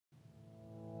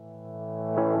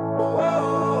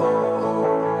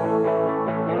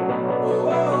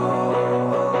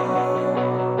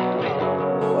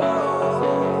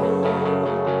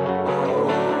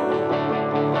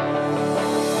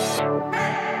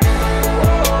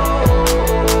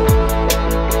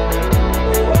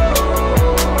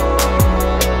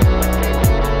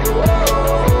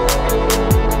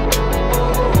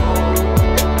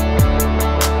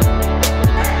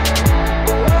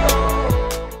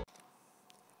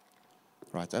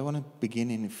right, I want to begin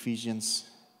in Ephesians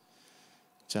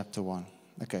chapter 1.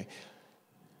 Okay.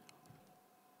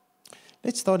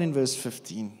 Let's start in verse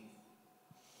 15.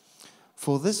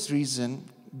 For this reason,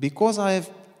 because I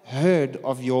have heard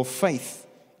of your faith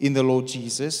in the Lord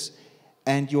Jesus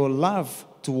and your love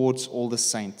towards all the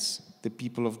saints, the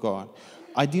people of God,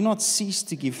 I do not cease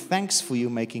to give thanks for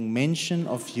you, making mention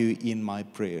of you in my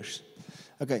prayers.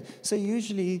 Okay, so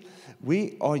usually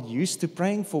we are used to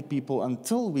praying for people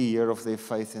until we hear of their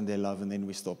faith and their love, and then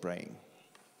we stop praying.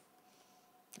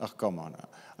 Oh, come on.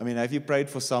 I mean, have you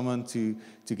prayed for someone to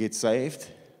get saved?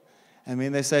 And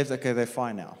when they're saved, okay, they're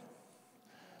fine now.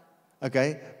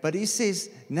 Okay, but he says,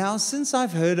 now since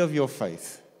I've heard of your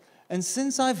faith, and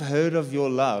since I've heard of your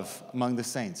love among the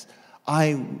saints,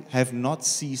 I have not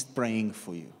ceased praying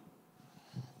for you.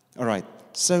 All right,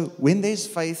 so when there's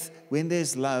faith, when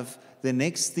there's love, the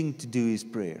next thing to do is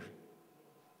prayer.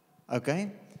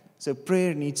 Okay? So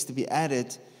prayer needs to be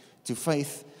added to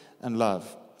faith and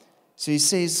love. So he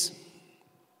says,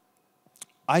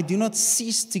 I do not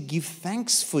cease to give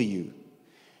thanks for you,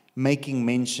 making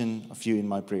mention of you in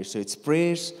my prayers. So it's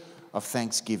prayers of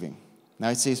thanksgiving. Now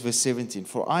it says, verse 17,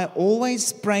 for I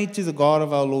always pray to the God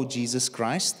of our Lord Jesus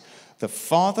Christ, the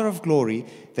Father of glory,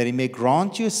 that he may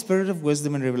grant you a spirit of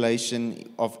wisdom and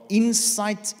revelation, of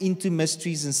insight into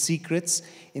mysteries and secrets,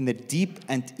 in the deep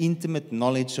and intimate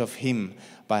knowledge of him,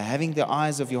 by having the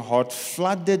eyes of your heart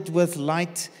flooded with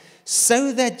light,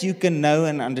 so that you can know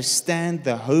and understand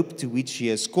the hope to which he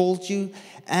has called you,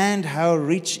 and how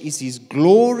rich is his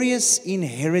glorious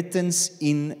inheritance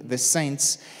in the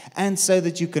saints, and so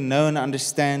that you can know and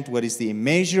understand what is the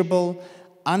immeasurable,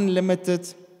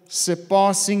 unlimited,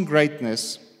 surpassing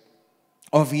greatness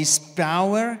of his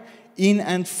power in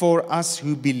and for us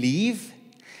who believe,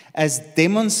 as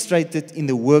demonstrated in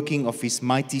the working of his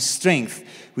mighty strength,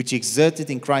 which he exerted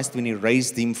in Christ when he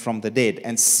raised him from the dead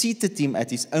and seated him at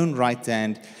his own right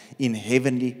hand in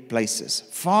heavenly places,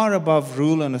 far above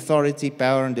rule and authority,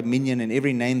 power and dominion, and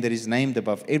every name that is named,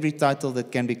 above every title that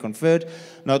can be conferred,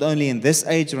 not only in this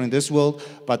age or in this world,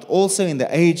 but also in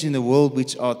the age and the world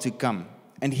which are to come.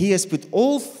 And he has put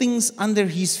all things under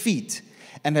his feet,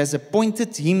 and has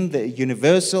appointed him the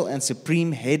universal and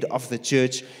supreme head of the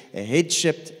church, a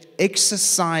headship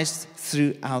exercised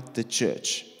throughout the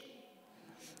church,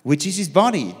 which is his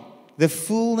body, the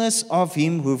fullness of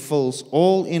him who fills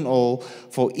all in all.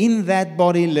 For in that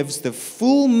body lives the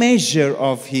full measure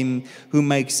of him who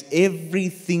makes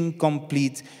everything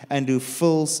complete, and who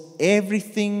fills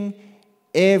everything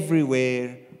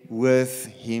everywhere with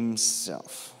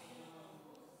himself.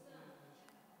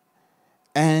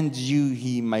 And you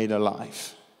he made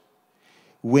alive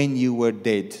when you were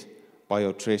dead by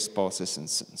your trespasses and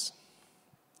sins.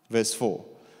 Verse 4.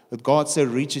 But God so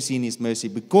reaches in his mercy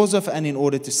because of and in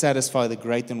order to satisfy the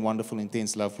great and wonderful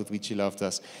intense love with which he loved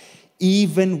us,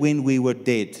 even when we were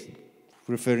dead,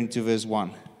 referring to verse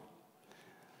 1.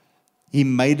 He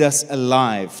made us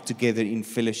alive together in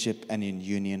fellowship and in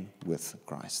union with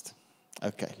Christ.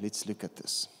 Okay, let's look at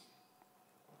this.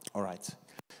 All right.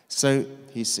 So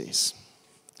he says,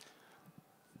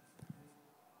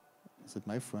 is it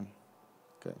my phone?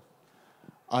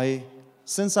 Okay.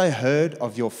 Since I heard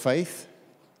of your faith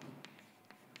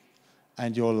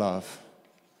and your love,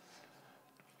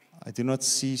 I do not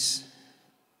cease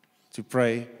to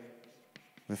pray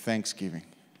with thanksgiving,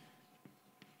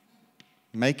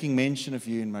 making mention of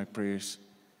you in my prayers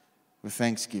with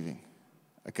thanksgiving.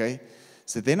 Okay?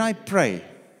 So then I pray.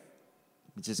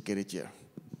 Let me just get it here.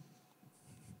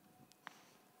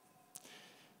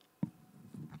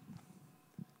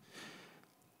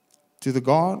 To the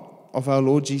God of our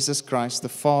Lord Jesus Christ, the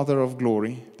Father of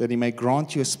glory, that he may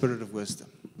grant you a spirit of wisdom.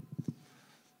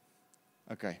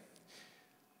 Okay.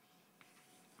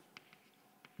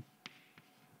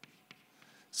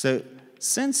 So,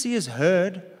 since he has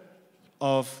heard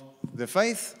of the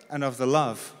faith and of the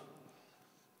love,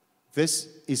 this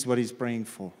is what he's praying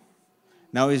for.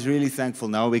 Now he's really thankful.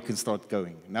 Now we can start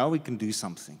going. Now we can do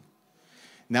something.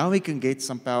 Now we can get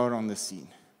some power on the scene.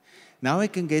 Now we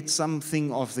can get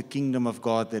something of the kingdom of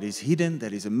God that is hidden,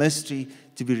 that is a mystery,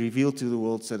 to be revealed to the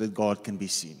world so that God can be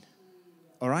seen.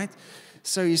 All right?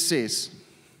 So he says,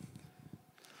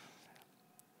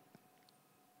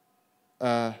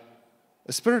 a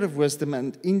spirit of wisdom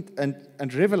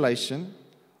and revelation,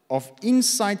 of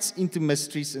insights into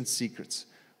mysteries and secrets.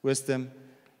 Wisdom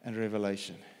and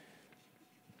revelation.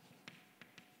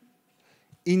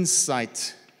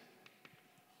 Insight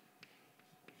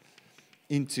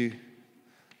into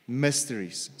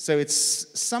mysteries. So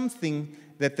it's something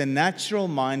that the natural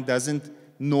mind doesn't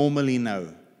normally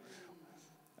know.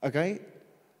 Okay?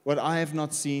 what I have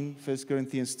not seen, 1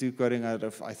 Corinthians 2, quoting out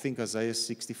of, I think, Isaiah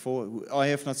 64, I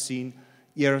have not seen,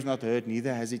 ear has not heard,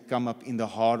 neither has it come up in the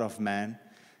heart of man,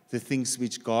 the things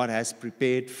which God has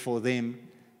prepared for them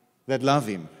that love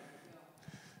him.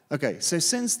 Okay, so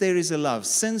since there is a love,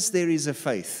 since there is a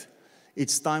faith,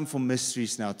 it's time for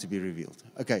mysteries now to be revealed.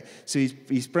 Okay, so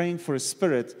he's praying for a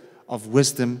spirit of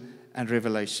wisdom and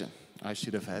revelation. I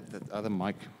should have had that other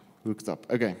mic hooked up.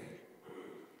 Okay.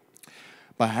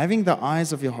 By having the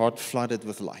eyes of your heart flooded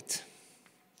with light.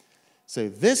 So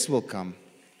this will come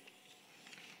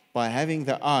by having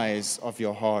the eyes of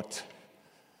your heart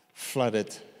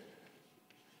flooded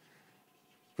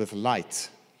with light.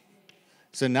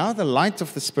 So now the light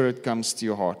of the Spirit comes to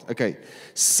your heart. Okay,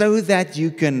 so that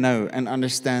you can know and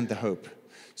understand the hope.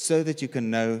 So that you can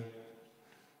know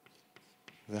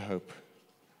the hope.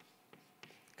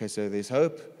 Okay, so there's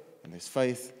hope, and there's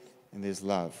faith, and there's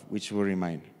love, which will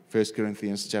remain. 1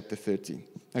 Corinthians chapter 13.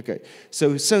 Okay,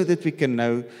 so that we can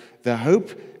know the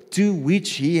hope to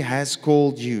which he has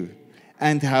called you,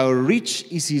 and how rich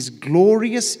is his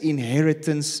glorious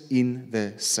inheritance in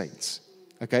the saints.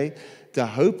 Okay, the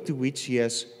hope to which he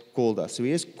has called us. So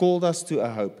he has called us to a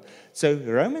hope. So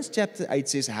Romans chapter 8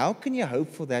 says, how can you hope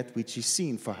for that which is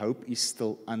seen? For hope is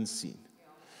still unseen.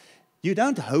 You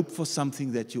don't hope for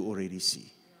something that you already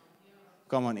see.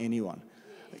 Come on, anyone.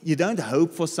 You don't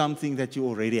hope for something that you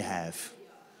already have.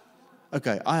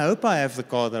 Okay, I hope I have the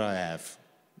car that I have.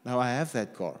 Now I have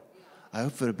that car. I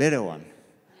hope for a better one.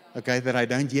 Okay, that I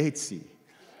don't yet see.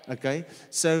 Okay,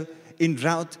 so in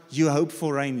drought, you hope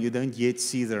for rain. You don't yet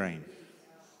see the rain.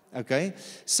 Okay,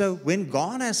 so when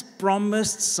God has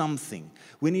promised something,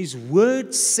 when his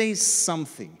word says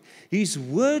something, his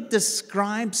word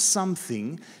describes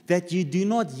something that you do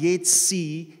not yet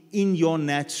see in your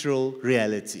natural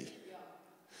reality.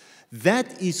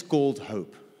 That is called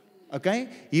hope. Okay?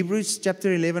 Hebrews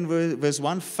chapter 11, verse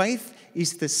 1. Faith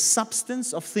is the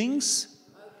substance of things.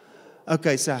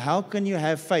 Okay, so how can you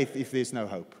have faith if there's no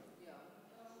hope?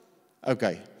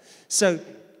 Okay, so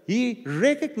he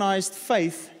recognized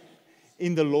faith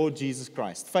in the Lord Jesus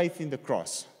Christ. Faith in the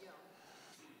cross.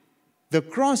 The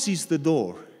cross is the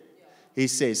door. He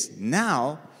says,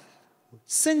 now,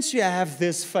 since you have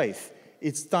this faith,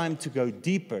 it's time to go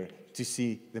deeper to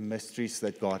see the mysteries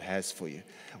that God has for you.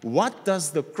 What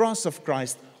does the cross of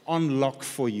Christ unlock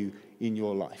for you in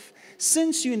your life?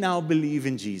 Since you now believe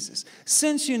in Jesus,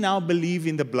 since you now believe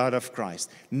in the blood of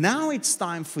Christ, now it's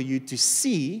time for you to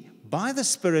see by the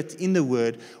Spirit in the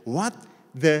Word what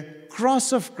the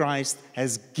cross of Christ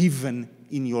has given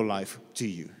in your life to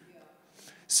you.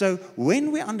 So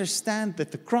when we understand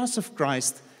that the cross of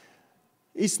Christ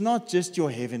is not just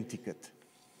your heaven ticket,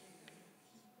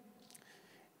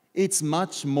 it's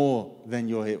much more than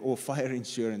your or fire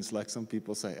insurance, like some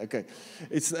people say. Okay,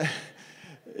 it's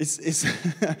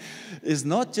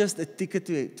not just a ticket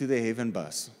to the heaven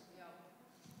bus.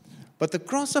 But the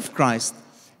cross of Christ,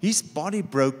 his body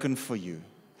broken for you,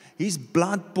 his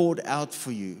blood poured out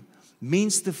for you,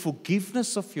 means the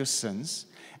forgiveness of your sins,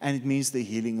 and it means the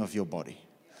healing of your body.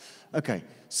 Okay,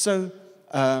 so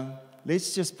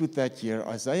let's just put that here.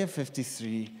 Isaiah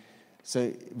 53.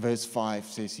 So verse 5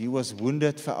 says, he was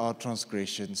wounded for our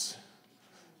transgressions.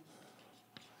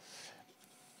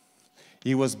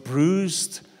 He was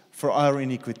bruised for our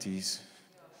iniquities.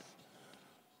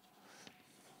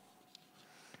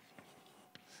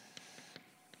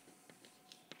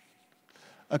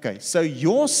 Okay, so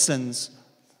your sins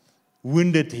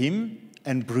wounded him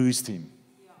and bruised him.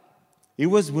 He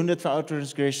was wounded for our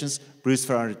transgressions, bruised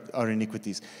for our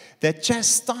iniquities. That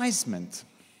chastisement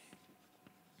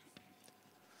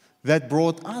that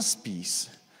brought us peace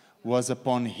was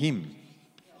upon him.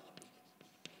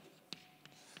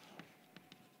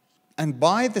 And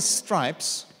by the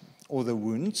stripes, or the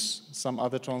wounds, some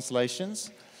other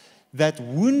translations, that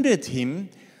wounded him,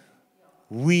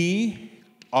 we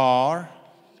are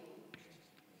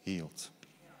healed.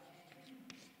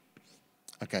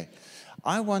 Okay,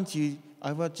 I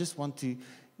just want to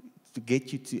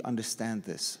get you to understand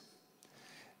this.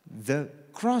 The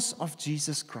cross of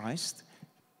Jesus Christ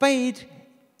paid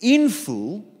in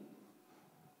full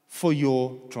for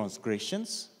your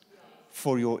transgressions,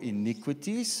 for your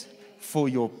iniquities, for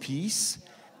your peace,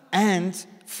 and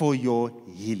for your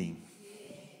healing.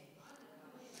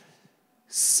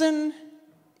 Sin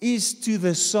is to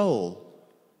the soul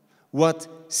what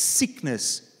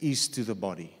sickness is to the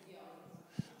body.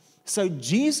 So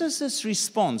Jesus'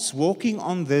 response walking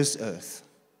on this earth,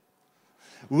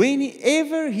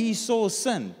 whenever he saw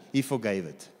sin, he forgave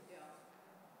it.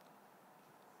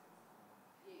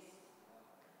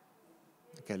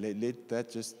 Okay, let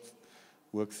that just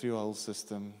work through your whole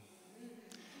system.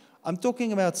 I'm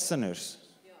talking about sinners.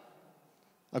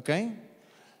 Okay?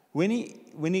 When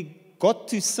he got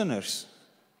to sinners,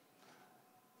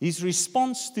 his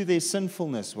response to their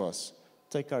sinfulness was,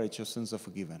 take courage, your sins are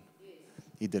forgiven.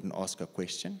 He didn't ask a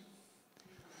question.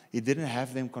 He didn't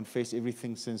have them confess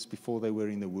everything since before they were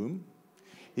in the womb.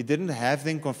 He didn't have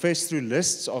them confess through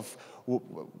lists of,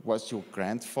 was your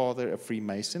grandfather a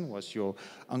Freemason? Was your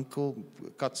uncle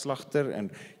Katslachter?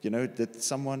 And, did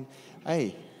someone,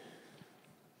 hey,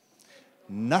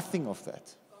 nothing of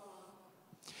that.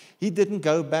 He didn't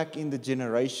go back in the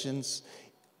generations.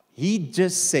 He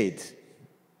just said,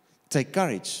 take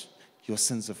courage, your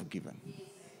sins are forgiven.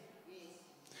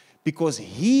 Because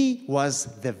he was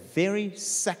the very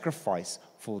sacrifice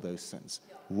for those sins,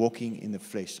 walking in the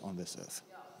flesh on this earth.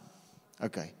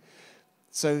 Okay,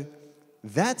 so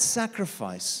that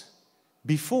sacrifice,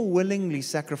 before willingly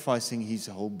sacrificing his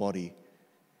whole body,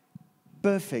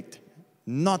 perfect,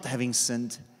 not having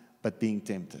sinned, but being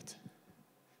tempted.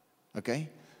 Okay,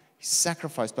 he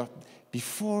sacrificed, but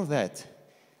before that,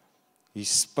 he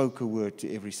spoke a word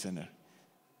to every sinner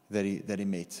that he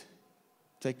met.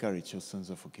 Take courage, your sins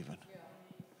are forgiven.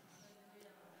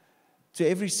 To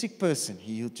every sick person,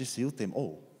 he just healed them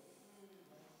all.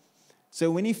 So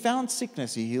when he found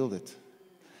sickness, he healed it.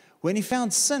 When he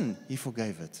found sin, he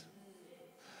forgave it.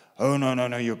 Oh,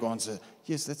 no, you're gone, sir.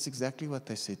 Yes, that's exactly what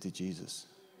they said to Jesus.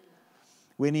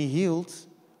 When he healed,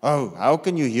 oh, how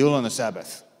can you heal on the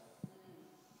Sabbath?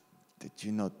 Did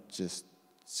you not just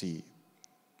see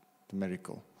the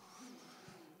miracle?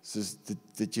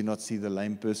 Did you not see the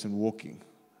lame person walking?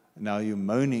 Now you're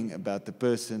moaning about the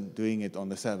person doing it on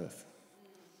the Sabbath.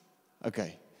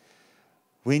 Okay.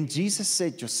 When Jesus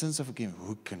said, your sins are forgiven,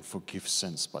 who can forgive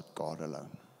sins but God alone?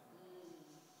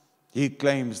 He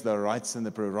claims the rights and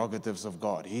the prerogatives of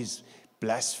God. He's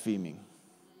blaspheming.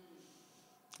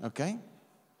 Okay?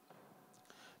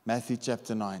 Matthew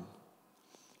chapter 9.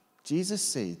 Jesus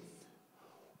said,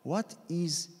 what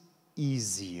is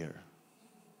easier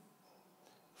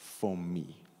for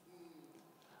me?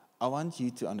 I want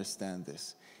you to understand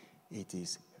this. It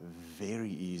is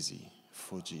very easy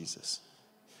for Jesus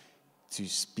to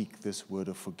speak this word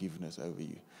of forgiveness over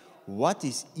you. What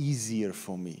is easier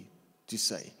for me to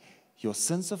say? Your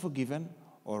sins are forgiven,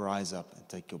 or rise up and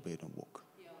take your bed and walk.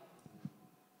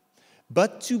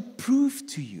 But to prove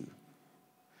to you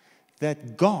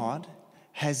that God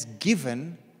has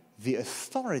given the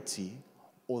authority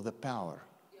or the power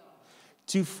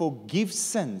to forgive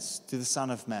sins to the Son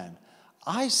of Man,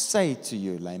 I say to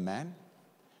you, lame man,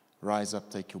 rise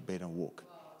up, take your bed and walk.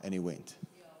 And he went.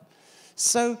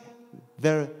 So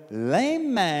the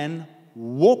lame man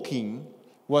walking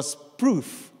was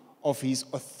proof of his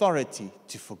authority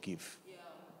to forgive.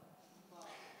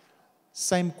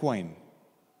 Same coin.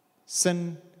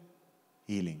 Sin,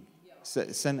 healing.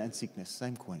 Sin and sickness,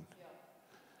 same coin.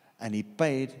 And he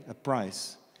paid a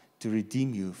price to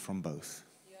redeem you from both.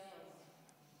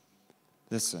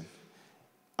 Listen,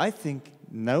 I think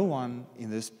no one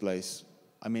in this place,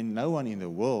 no one in the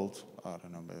world, I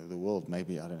don't know, the world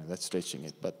maybe, I don't know, that's stretching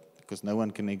it, but because no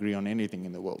one can agree on anything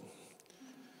in the world.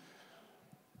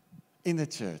 In the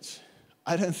church,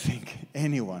 I don't think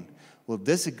anyone will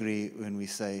disagree when we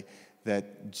say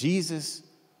that Jesus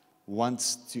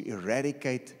wants to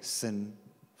eradicate sin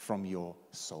from your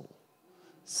soul,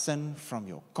 sin from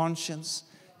your conscience,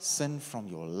 sin from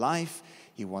your life.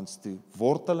 He wants to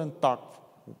wortel and tak,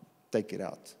 take it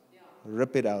out,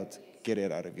 rip it out, get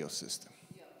it out of your system.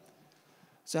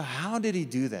 So how did he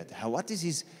do that? What is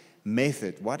his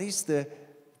method? What is the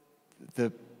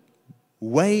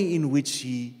way in which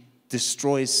he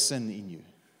destroys sin in you?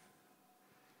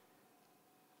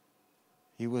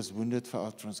 He was wounded for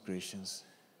our transgressions.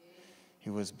 He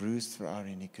was bruised for our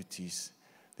iniquities.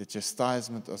 The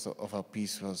chastisement of our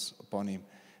peace was upon him.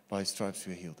 By his stripes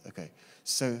we were healed. Okay,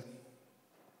 so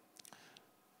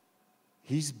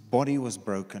his body was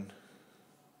broken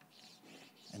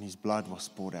and his blood was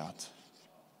poured out.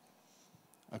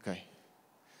 Okay,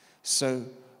 so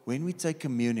when we take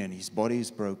communion, his body is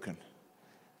broken.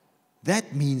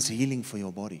 That means healing for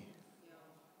your body.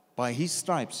 By his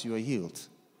stripes you are healed.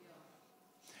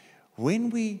 When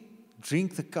we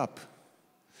drink the cup,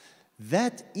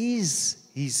 that is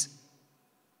his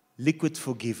liquid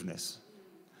forgiveness.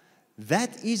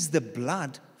 That is the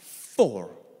blood for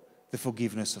the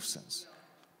forgiveness of sins.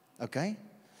 Okay?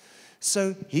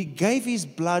 So he gave his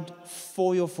blood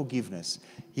for your forgiveness.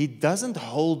 He doesn't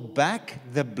hold back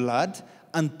the blood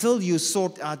until you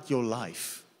sort out your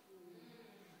life.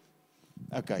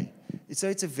 Okay, so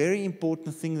it's a very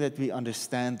important thing that we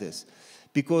understand this.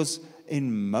 Because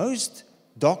in most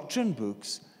doctrine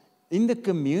books, in the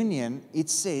communion, it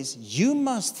says, you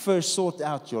must first sort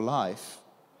out your life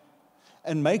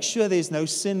and make sure there's no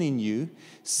sin in you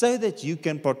so that you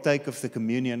can partake of the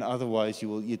communion. Otherwise, you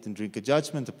will eat and drink a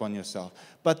judgment upon yourself.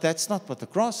 But that's not what the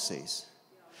cross says.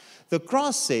 The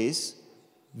cross says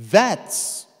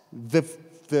that's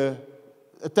the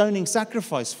atoning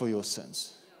sacrifice for your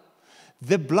sins.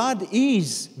 The blood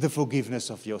is the forgiveness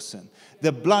of your sin.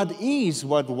 The blood is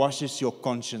what washes your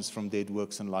conscience from dead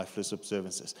works and lifeless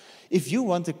observances. If you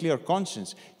want a clear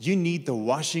conscience, you need the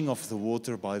washing of the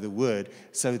water by the word.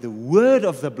 So the word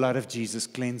of the blood of Jesus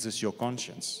cleanses your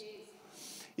conscience.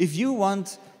 If you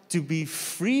want to be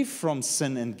free from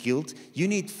sin and guilt, you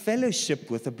need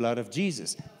fellowship with the blood of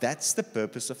Jesus. That's the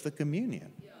purpose of the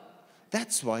communion.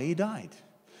 That's why he died.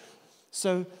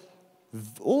 So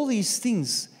all these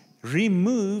things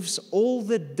removes all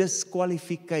the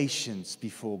disqualifications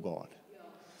before God.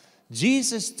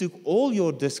 Jesus took all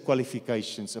your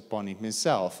disqualifications upon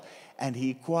himself, and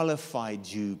he qualified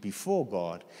you before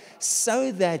God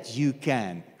so that you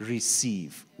can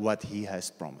receive what he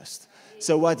has promised.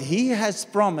 So what he has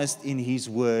promised in his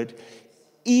word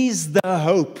is the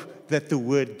hope that the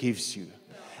word gives you.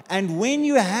 And when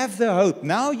you have the hope,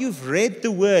 now you've read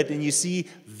the word and you see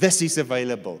this is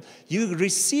available. You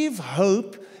receive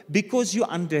hope because you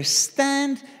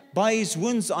understand by his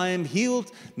wounds I am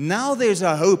healed. Now there's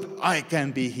a hope I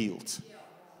can be healed.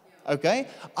 Okay?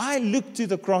 I look to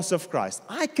the cross of Christ.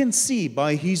 I can see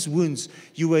by his wounds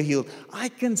you were healed. I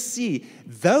can see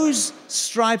those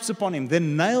stripes upon him, the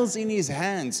nails in his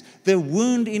hands, the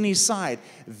wound in his side.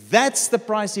 That's the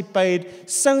price he paid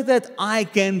so that I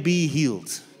can be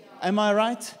healed. Am I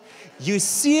right? You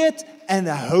see it and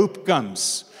the hope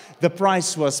comes. The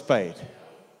price was paid.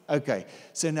 Okay,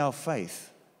 so now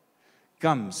faith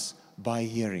comes by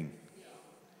hearing.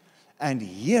 And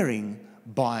hearing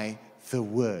by the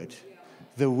word.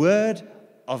 The word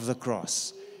of the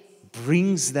cross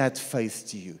brings that faith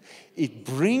to you. It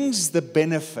brings the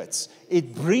benefits.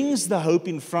 It brings the hope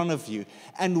in front of you.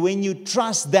 And when you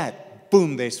trust that,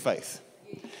 boom, there's faith.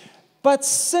 But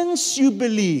since you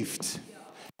believed,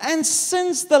 and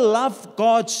since the love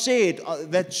God shared,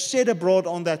 that shed abroad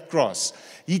on that cross,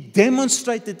 he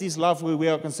demonstrated his love where we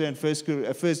are concerned,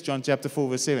 1 John chapter 4,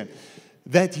 verse 7,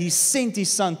 that he sent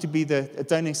his son to be the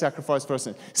atoning sacrifice for us.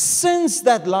 Since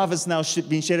that love has now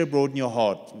been shed abroad in your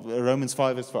heart, Romans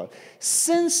 5, verse 5,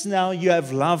 since now you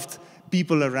have loved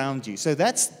people around you. So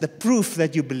that's the proof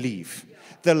that you believe.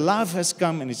 The love has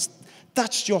come and it's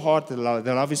touched your heart. The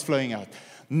love is flowing out.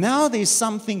 Now there's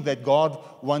something that God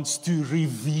wants to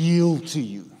reveal to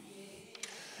you.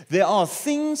 There are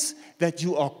things that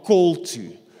you are called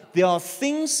to. There are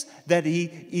things that he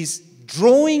is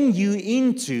drawing you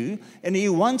into, and he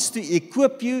wants to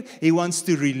equip you. He wants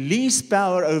to release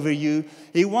power over you.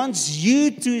 He wants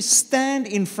you to stand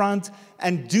in front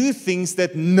and do things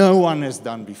that no one has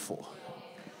done before.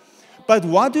 But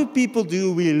what do people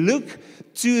do? We look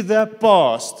to the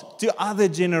past, to other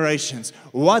generations.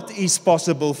 What is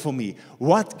possible for me?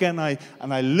 What can I?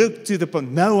 And I look to the past.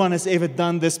 No one has ever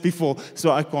done this before,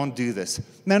 so I can't do this.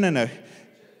 No.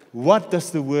 What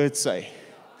does the word say?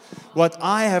 What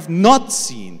I have not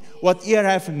seen, what ear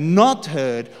have not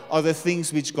heard, are the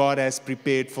things which God has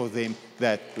prepared for them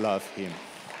that love him.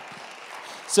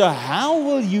 So how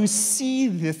will you see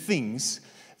the things,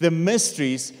 the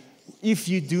mysteries, if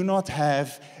you do not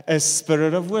have a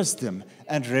spirit of wisdom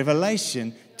and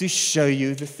revelation to show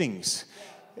you the things?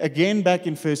 Again, back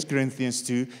in 1 Corinthians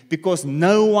 2, because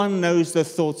no one knows the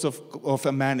thoughts of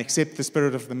a man except the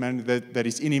spirit of the man that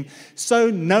is in him. So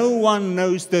no one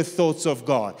knows the thoughts of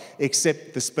God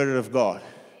except the Spirit of God.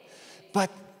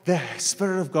 But the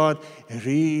Spirit of God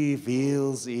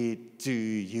reveals it to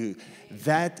you.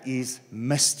 That is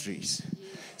mysteries.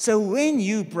 So when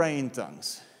you pray in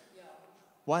tongues,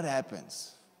 what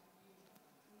happens?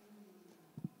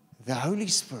 The Holy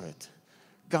Spirit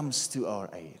comes to our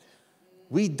aid.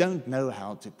 We don't know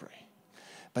how to pray,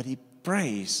 but he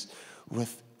prays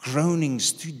with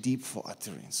groanings too deep for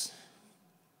utterance.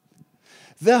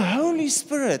 The Holy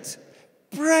Spirit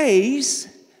prays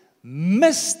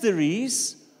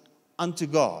mysteries unto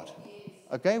God.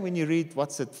 Okay, when you read, 1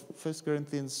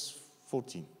 Corinthians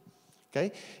 14.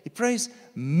 Okay, he prays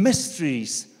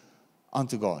mysteries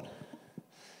unto God.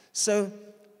 So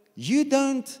you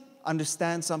don't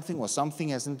understand something or something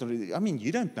hasn't,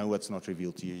 you don't know what's not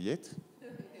revealed to you yet.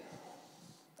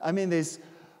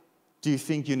 Do you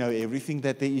think you know everything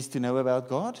that there is to know about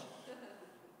God?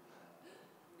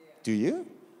 Do you?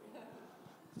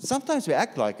 Sometimes we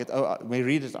act like it. Oh, we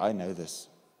read it, I know this.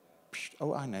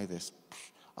 Oh, I know this.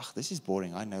 This is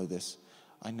boring. I know this.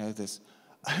 Oh,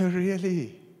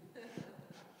 really?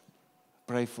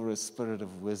 pray for a spirit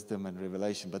of wisdom and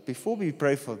revelation. But before we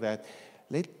pray for that,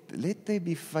 let there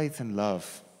be faith and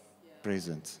love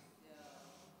present.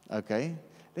 Okay?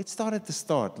 Let's start at the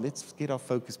start. Let's get our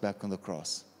focus back on the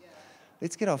cross.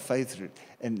 Let's get our faith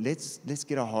and let's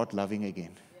get our heart loving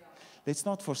again. Let's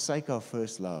not forsake our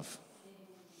first love.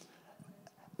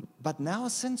 But now,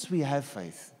 since we have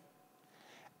faith,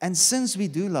 and since we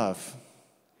do love,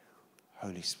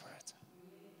 Holy Spirit,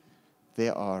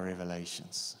 there are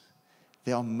revelations.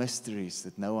 There are mysteries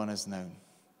that no one has known.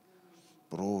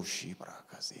 And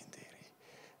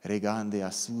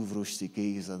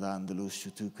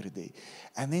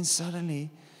then suddenly,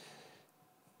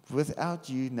 without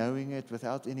you knowing it,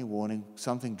 without any warning,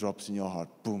 something drops in your heart.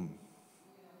 Boom.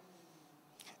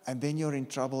 And then you're in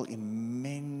trouble in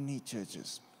many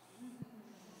churches.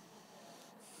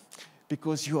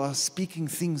 Because you are speaking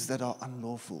things that are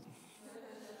unlawful.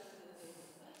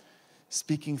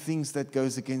 Speaking things that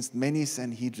goes against many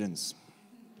Sanhedrins.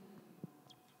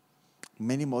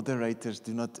 Many moderators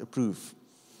do not approve.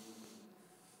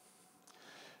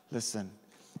 Listen,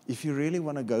 if you really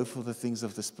want to go for the things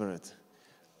of the Spirit,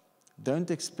 don't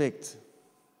expect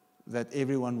that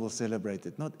everyone will celebrate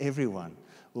it. Not everyone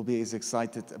will be as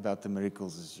excited about the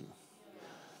miracles as you.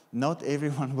 Not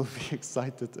everyone will be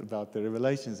excited about the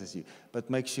revelations as you. But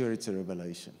make sure it's a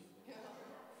revelation.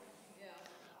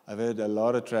 I've heard a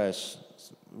lot of trash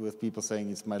with people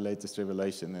saying it's my latest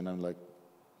revelation, and I'm like,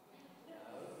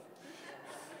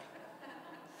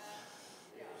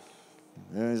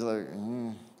 and it's like,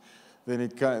 then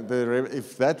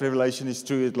if that revelation is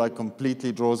true, it like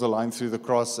completely draws a line through the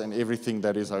cross and everything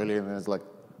that is holy, and it's like,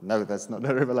 no, that's not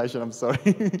a revelation, I'm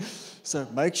sorry. So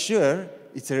make sure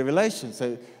it's a revelation.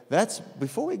 So that's,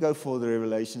 before we go for the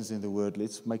revelations in the Word,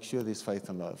 let's make sure there's faith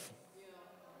and love.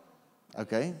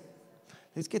 Okay?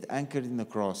 Let's get anchored in the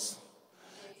cross.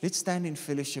 Let's stand in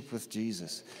fellowship with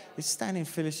Jesus. Let's stand in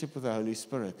fellowship with the Holy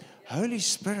Spirit. Holy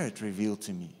Spirit, reveal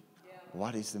to me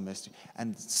what is the mystery.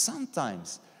 And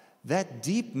sometimes that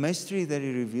deep mystery that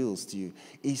He reveals to you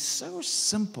is so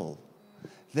simple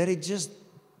that it just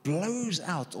blows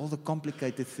out all the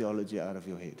complicated theology out of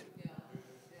your head.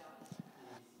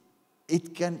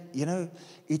 It can,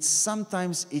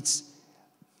 sometimes it's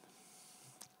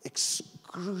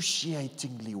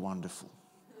excruciatingly wonderful.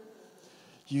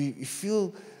 You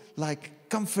feel like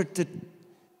comforted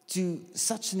to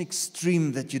such an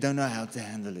extreme that you don't know how to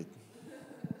handle it.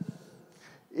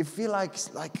 You feel like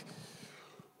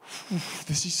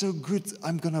this is so good,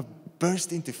 I'm going to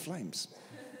burst into flames.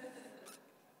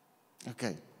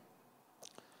 Okay.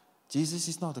 Jesus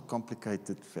is not a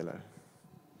complicated fellow.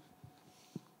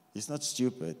 He's not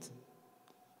stupid.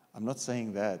 I'm not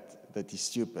saying that he's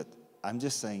stupid. I'm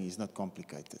just saying he's not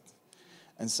complicated.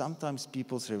 And sometimes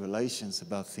people's revelations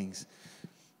about things,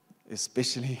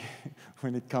 especially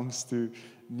when it comes to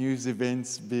news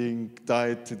events being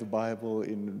tied to the Bible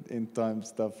in end time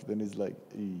stuff, then it's like,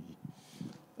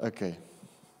 okay,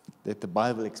 let the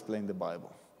Bible explain the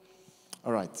Bible.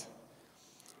 All right,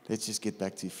 let's just get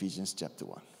back to Ephesians chapter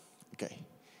 1. Okay.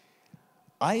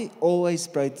 I always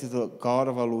pray to the God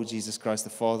of our Lord Jesus Christ,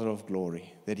 the Father of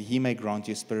glory, that He may grant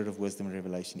you a spirit of wisdom and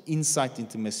revelation, insight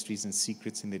into mysteries and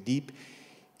secrets in the deep,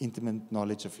 intimate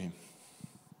knowledge of Him.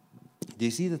 Do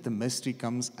you see that the mystery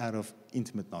comes out of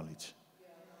intimate knowledge?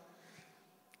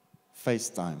 Face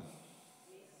time.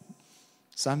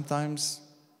 Sometimes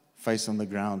face on the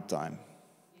ground time.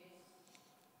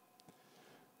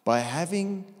 By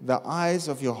having the eyes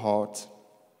of your heart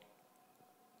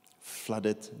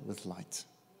flooded with light.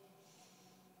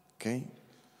 Okay?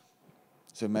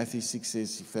 So Matthew 6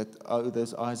 says, if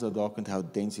those eyes are darkened, how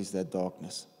dense is that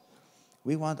darkness?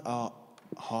 We want our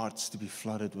hearts to be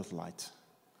flooded with light.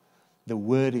 The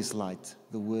Word is light.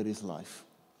 The Word is life.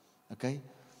 Okay?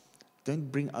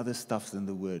 Don't bring other stuff than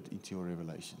the Word into your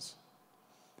revelations.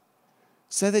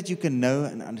 So that you can know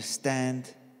and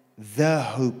understand the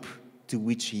hope to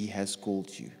which He has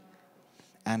called you,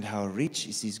 and how rich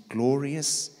is His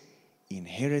glorious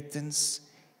inheritance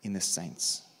in the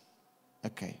saints.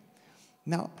 Okay.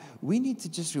 Now, we need to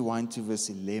just rewind to verse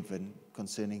 11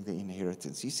 concerning the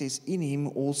inheritance. He says, in Him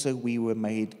also we were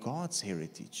made God's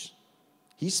heritage,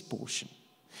 His portion.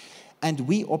 And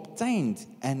we obtained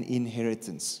an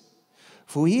inheritance.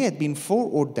 For He had been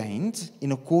foreordained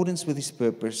in accordance with His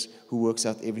purpose, who works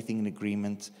out everything in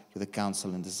agreement with the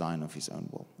counsel and design of His own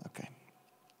will. Okay.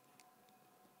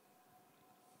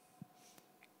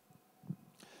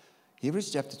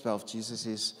 Hebrews chapter 12, Jesus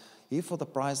says, He for the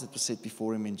prize that was set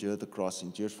before Him endured the cross,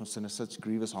 endured from sinners such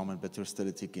grievous harm and bitter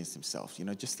hostility against Himself.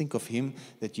 Just think of Him,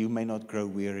 that you may not grow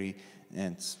weary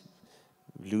and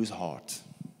lose heart,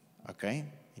 okay,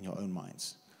 in your own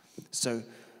minds. So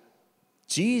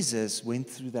Jesus went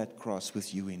through that cross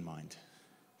with you in mind.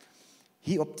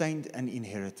 He obtained an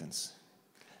inheritance.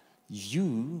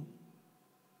 You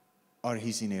are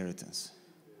his inheritance.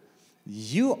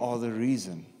 You are the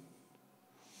reason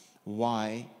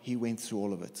why he went through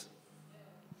all of it.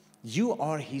 You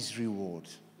are his reward.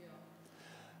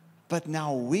 But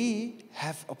now we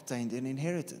have obtained an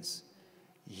inheritance.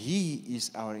 He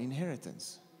is our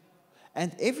inheritance.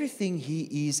 And everything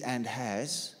he is and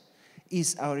has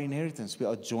is our inheritance. We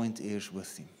are joint heirs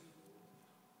with him.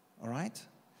 All right?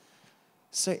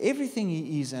 So everything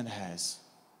he is and has.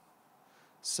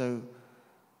 So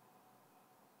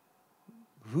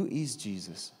who is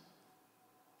Jesus?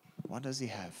 What does he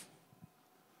have?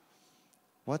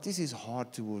 What is his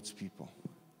heart towards people?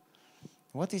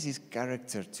 What is his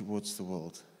character towards the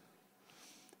world?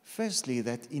 Firstly,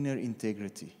 that inner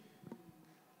integrity,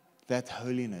 that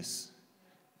holiness,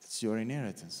 it's your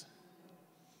inheritance.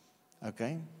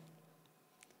 Okay?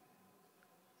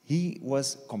 He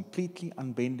was completely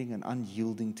unbending and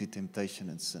unyielding to temptation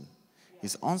and sin.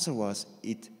 His answer was,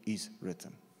 it is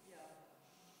written.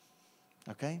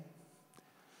 Okay?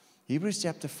 Hebrews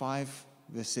chapter 5,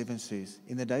 verse 7 says,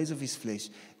 in the days of his flesh,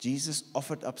 Jesus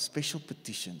offered up special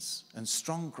petitions and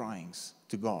strong cryings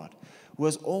to God, who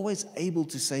was always able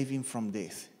to save him from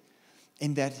death,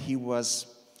 in that he was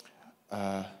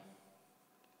do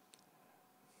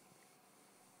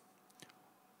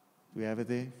we have it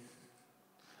there?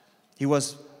 He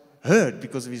was heard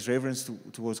because of his reverence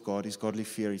towards God, his godly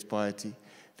fear, his piety,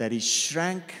 that he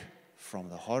shrank from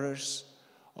the horrors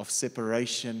of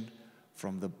separation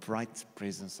from the bright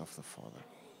presence of the Father.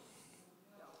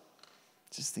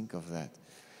 Just think of that.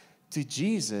 To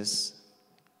Jesus,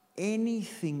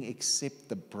 anything except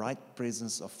the bright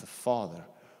presence of the Father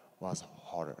was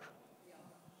horror.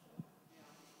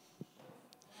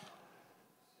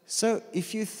 So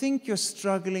if you think you're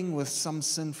struggling with some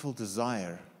sinful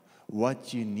desire,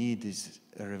 what you need is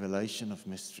a revelation of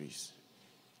mysteries.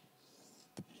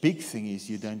 The big thing is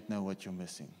you don't know what you're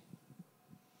missing.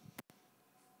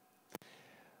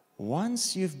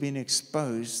 Once you've been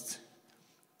exposed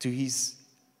to his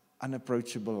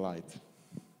unapproachable light,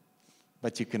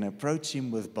 but you can approach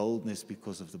him with boldness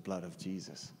because of the blood of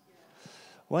Jesus.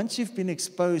 Once you've been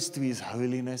exposed to his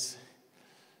holiness,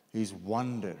 his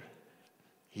wonder,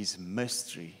 his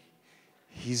mystery,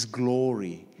 his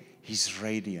glory, his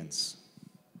radiance.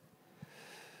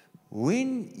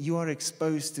 When you are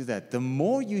exposed to that, the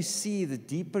more you see, the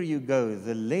deeper you go,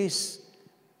 the less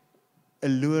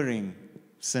alluring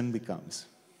sin becomes.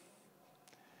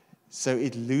 So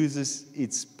it loses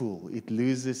its pull. It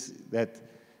loses that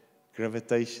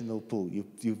gravitational pull.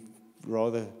 You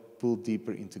rather pull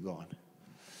deeper into God.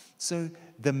 So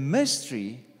the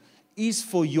mystery is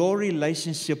for your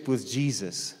relationship with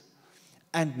Jesus,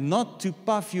 and not to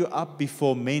puff you up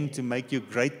before men to make you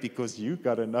great because you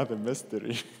got another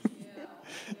mystery.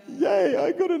 Yay,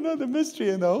 I got another mystery,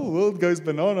 and the whole world goes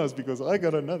bananas because I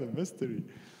got another mystery.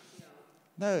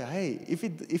 No, hey,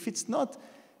 if it's not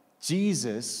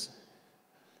Jesus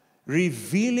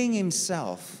revealing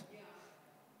himself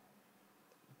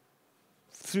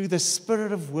through the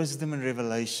spirit of wisdom and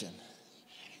revelation,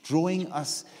 drawing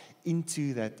us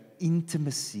into that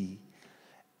intimacy,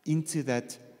 into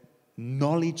that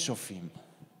knowledge of him,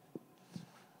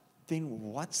 then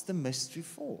what's the mystery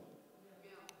for?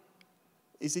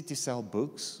 Is it to sell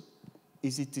books?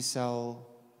 Is it to sell,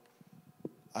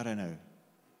 I don't know,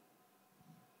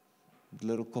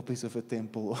 little copies of a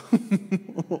temple?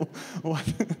 What?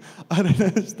 I don't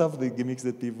know, stuff, the gimmicks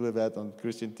that people have had on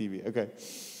Christian TV. Okay.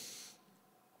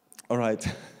 All right.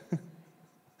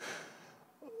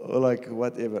 Or like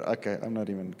whatever. Okay, I'm not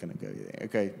even going to go there.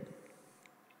 Okay.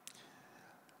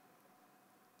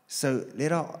 So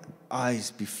let our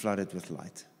eyes be flooded with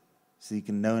light, so you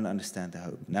can know and understand the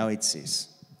hope. Now it says,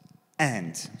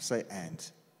 and, say and.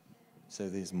 So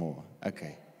there's more.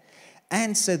 Okay.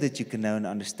 And so that you can know and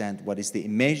understand what is the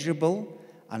immeasurable,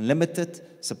 unlimited,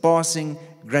 surpassing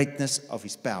greatness of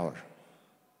his power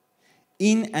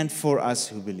in and for us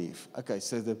who believe. Okay,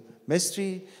 so the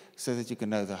mystery, so that you can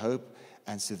know the hope,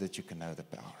 and so that you can know the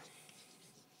power.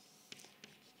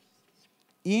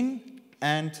 In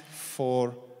and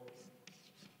for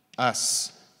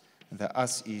us. The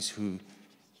us is who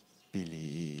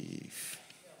believe.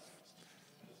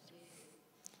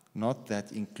 Not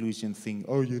that inclusion thing,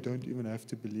 oh, you don't even have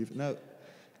to believe. No.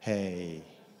 Hey.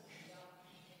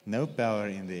 No power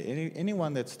in there.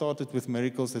 Anyone that started with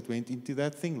miracles that went into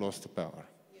that thing lost the power.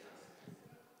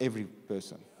 Every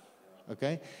person.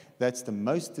 Okay? That's the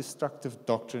most destructive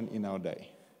doctrine in our day.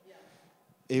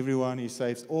 everyone is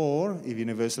saved, or if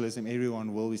universalism,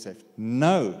 everyone will be saved.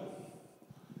 No,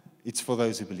 it's for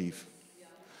those who believe.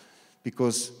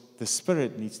 Because the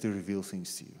Spirit needs to reveal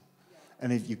things to you.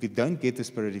 And if you don't get the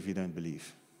Spirit if you don't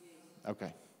believe.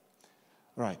 Okay.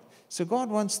 Right. So God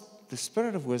wants the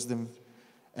Spirit of wisdom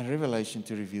and revelation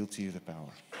to reveal to you the power.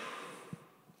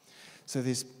 So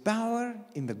there's power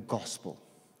in the gospel.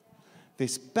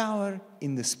 There's power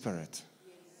in the Spirit.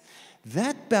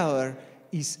 That power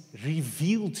is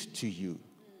revealed to you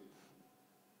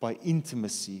by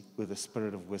intimacy with the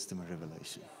Spirit of wisdom and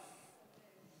revelation.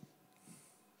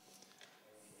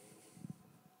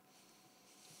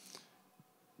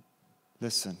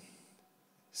 Listen,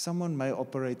 someone may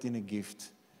operate in a gift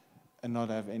and not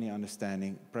have any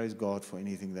understanding. Praise God for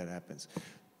anything that happens.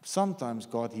 Sometimes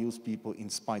God heals people in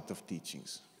spite of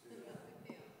teachings.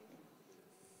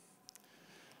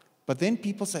 But then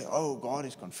people say, oh, God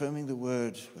is confirming the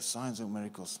word with signs and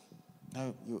miracles.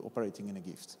 No, you're operating in a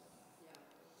gift.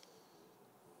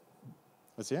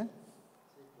 What's that?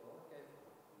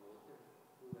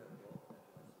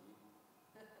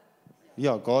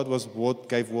 Yeah, God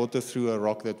gave water through a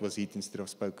rock that was hit instead of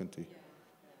spoken to.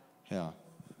 Yeah.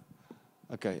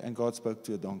 Okay, and God spoke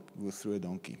to through a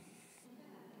donkey.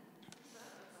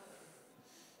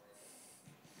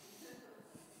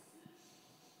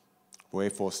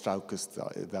 Wherefore strokest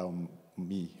thou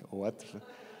me? Or what?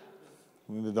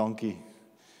 With the donkey.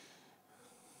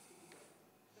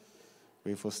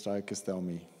 Wherefore strokest thou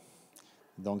me?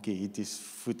 The donkey hit his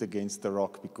foot against the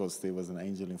rock because there was an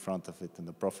angel in front of it, and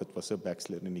the prophet was so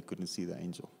backslidden and he couldn't see the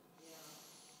angel.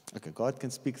 Okay, God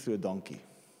can speak through a donkey.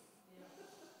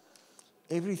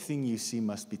 Everything you see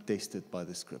must be tested by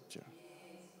the Scripture.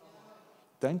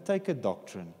 Don't take a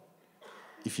doctrine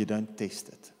if you don't test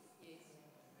it.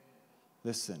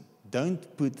 Listen,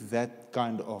 don't put that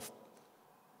kind of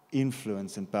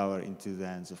influence and power into the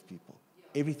hands of people.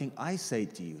 Everything I say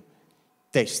to you,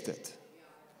 test it.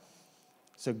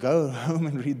 So go home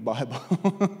and read Bible.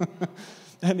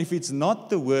 And if it's not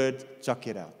the word, chuck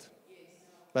it out.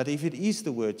 But if it is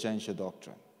the word, change your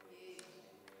doctrine.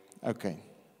 Okay.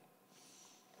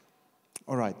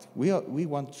 All right. We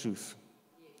want truth.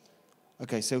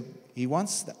 Okay, so he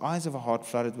wants the eyes of our heart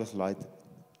flooded with light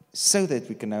so that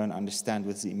we can know and understand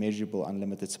with the immeasurable,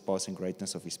 unlimited, surpassing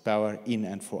greatness of his power in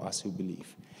and for us who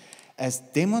believe. As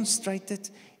demonstrated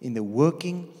in the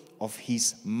working of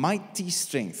his mighty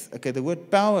strength. Okay, the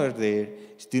word power there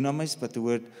is dunamis, but the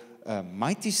word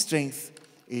mighty strength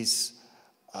is,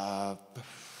 I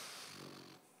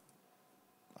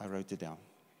wrote it down.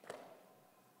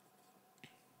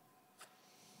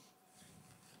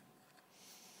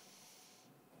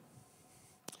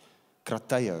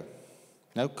 Krateo.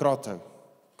 No, krato.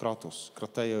 Kratos.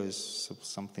 Krateo is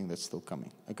something that's still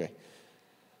coming. Okay.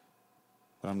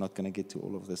 But I'm not going to get to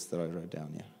all of this that I wrote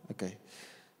down here. Okay.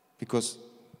 Because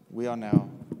we are now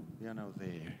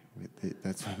there.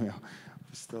 That's where we are.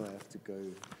 We still have to go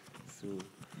through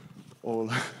all.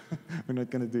 We're not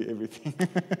going to do everything.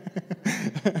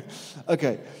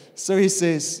 Okay. So he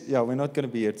says, we're not going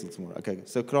to be here till tomorrow. Okay.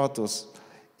 So kratos,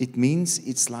 it means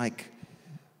it's like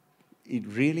it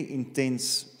really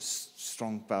intense,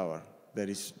 strong power that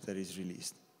is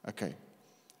released. Okay.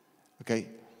 Okay.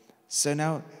 So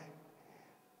now,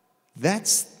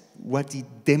 that's what he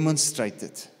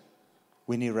demonstrated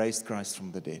when he raised Christ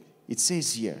from the dead. It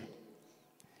says here,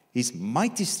 his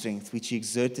mighty strength, which he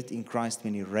exerted in Christ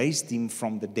when he raised him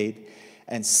from the dead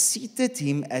and seated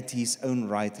him at his own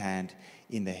right hand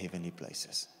in the heavenly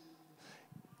places.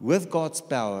 With God's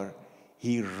power,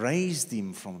 he raised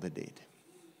him from the dead.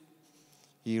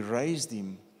 He raised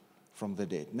him from the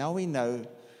dead. Now we know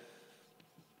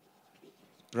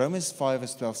Romans 5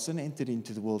 verse 12, sin entered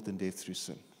into the world and death through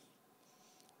sin.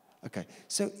 Okay,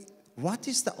 so what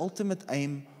is the ultimate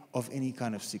aim of any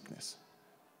kind of sickness?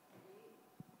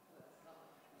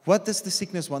 What does the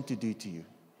sickness want to do to you?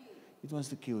 It wants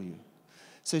to kill you.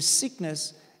 So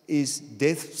sickness is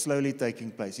death slowly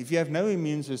taking place. If you have no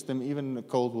immune system, even a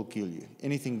cold will kill you.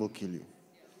 Anything will kill you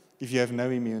if you have no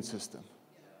immune system.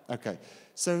 Okay,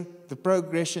 so the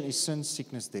progression is sin,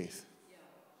 sickness, death.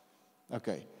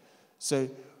 Okay, so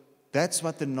that's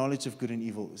what the knowledge of good and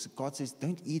evil is. God says,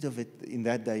 don't eat of it, in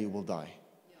that day you will die.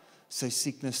 So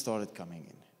sickness started coming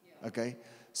in. Okay,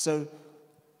 so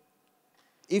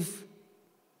if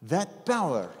that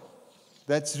power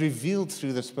that's revealed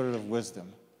through the Spirit of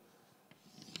wisdom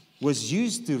was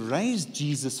used to raise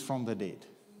Jesus from the dead,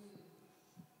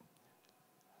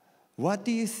 what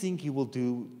do you think He will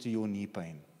do to your knee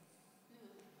pain?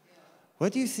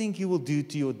 What do you think He will do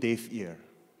to your deaf ear?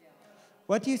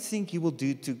 What do you think He will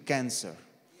do to cancer?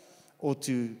 or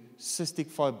to cystic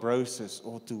fibrosis,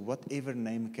 or to whatever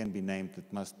name can be named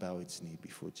that must bow its knee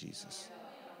before Jesus.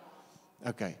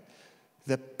 Okay.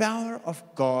 The power of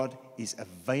God is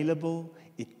available.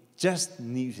 We just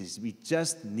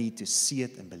need to see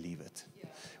it and believe it.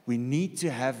 We need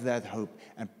to have that hope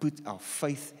and put our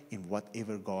faith in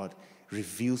whatever God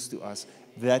reveals to us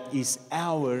that is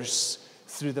ours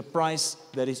through the price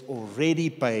that is already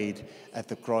paid at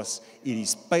the cross. It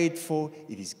is paid for,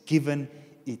 it is given,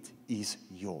 it is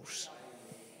yours.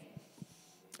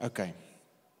 Okay.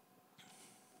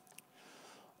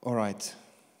 All right.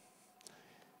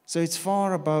 So it's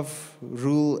far above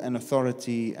rule and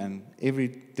authority and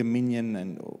every dominion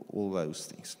and all those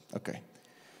things. Okay.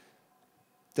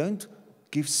 Don't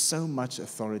give so much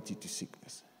authority to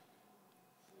sickness.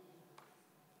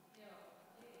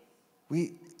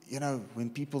 When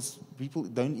people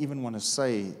don't even want to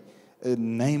say a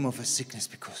name of a sickness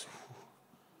because,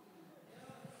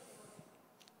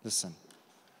 listen,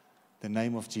 the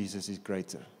name of Jesus is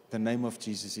greater. The name of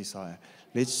Jesus is higher.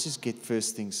 Let's just get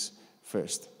first things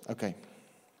first. Okay.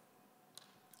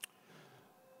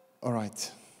 All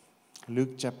right.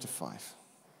 Luke chapter 5.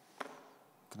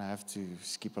 I have to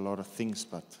skip a lot of things,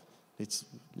 but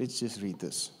let's just read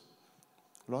this.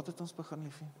 Laat het ons begin,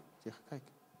 liefie. Jy kyk.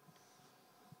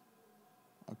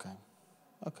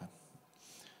 Okay.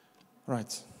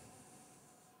 Right.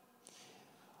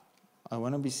 I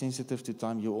want to be sensitive to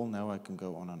time. You all know I can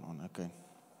go on and on. Okay.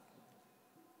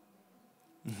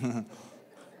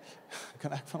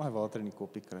 Kan ek van my water in die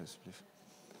koppie kry asseblief?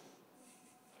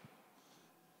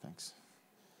 Thanks.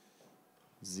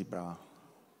 Zebra.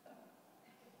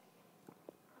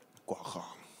 Quagga.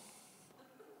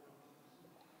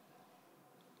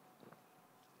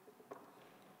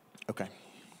 Okay.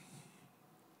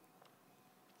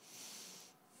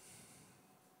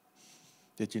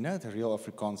 Did you know the real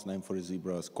Afrikaans name for a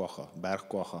zebra is quagga,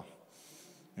 bergquagga,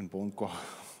 en bonquagga?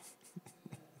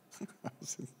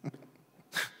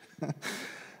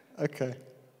 Okay.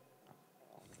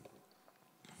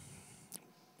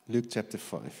 Luke chapter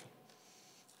 5.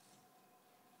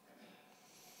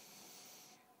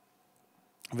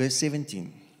 Verse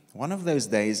 17. One of those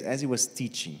days, as he was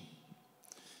teaching.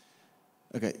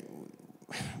 Okay,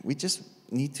 we just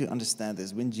need to understand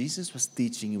this. When Jesus was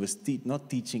teaching, he was not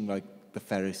teaching like the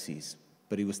Pharisees,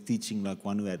 but he was teaching like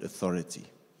one who had authority.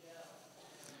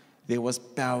 There was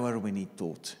power when he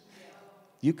taught.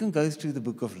 You can go through the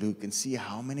book of Luke and see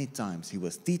how many times he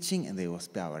was teaching and there was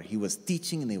power. He was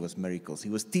teaching and there was miracles. He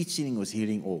was teaching and was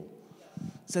healing all.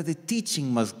 So the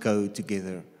teaching must go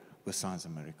together with signs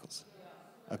and miracles.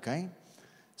 Okay?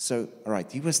 So, all right,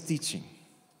 he was teaching.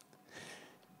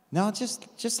 Now,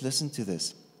 just listen to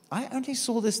this. I only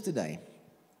saw this today.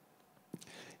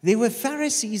 There were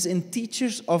Pharisees and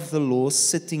teachers of the law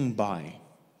sitting by.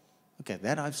 Okay,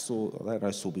 that I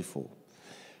saw before.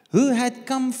 Who had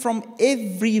come from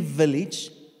every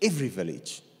village,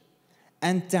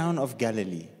 and town of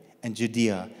Galilee, and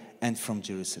Judea, and from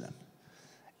Jerusalem.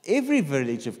 Every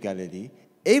village of Galilee,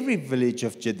 every village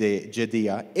of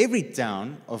Judea, every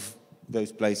town of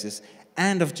those places,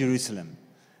 and of Jerusalem.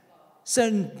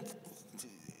 So,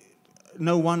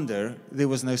 no wonder there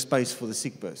was no space for the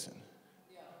sick person.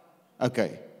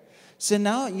 Okay. So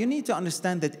now you need to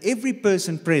understand that every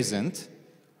person present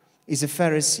is a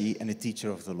Pharisee and a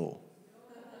teacher of the law.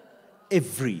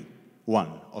 Every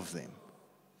one of them.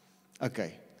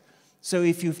 Okay. So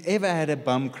if you've ever had a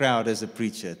bum crowd as a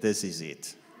preacher, this is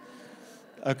it.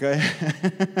 Okay.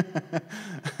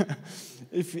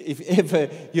 if ever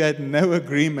you had no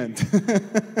agreement,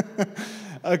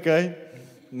 okay,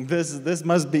 this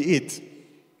must be it.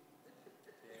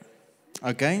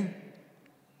 Okay.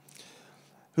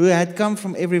 Who had come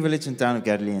from every village and town of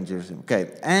Galilee and Jerusalem.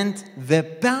 Okay. And the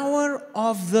power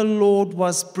of the Lord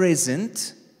was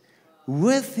present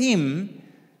with him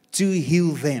to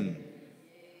heal them.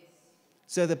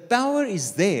 So the power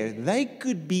is there. They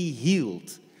could be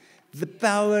healed. The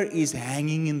power is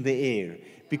hanging in the air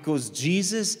because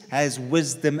Jesus has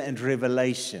wisdom and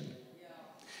revelation.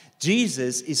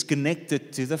 Jesus is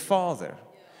connected to the Father.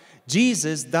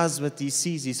 Jesus does what he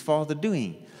sees his Father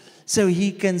doing. So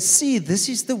he can see this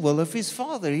is the will of his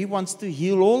Father. He wants to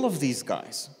heal all of these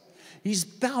guys. His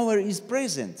power is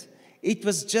present. It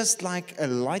was just like a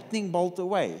lightning bolt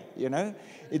away, you know.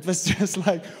 It was just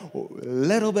like a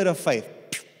little bit of faith.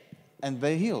 And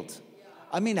they're healed.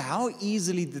 I mean, how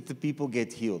easily did the people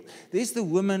get healed? There's the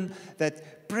woman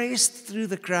that pressed through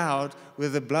the crowd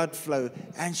with the blood flow.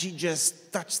 And she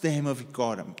just touched the hem of his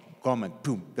garment.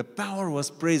 Boom. The power was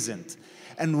present.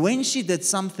 And when she did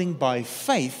something by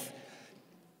faith,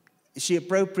 she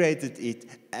appropriated it,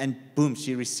 and boom,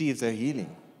 she received her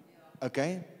healing.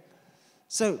 Okay?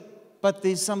 So, but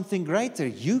there's something greater.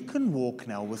 You can walk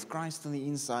now with Christ on the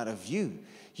inside of you.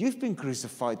 You've been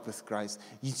crucified with Christ.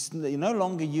 It's no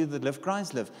longer you that live,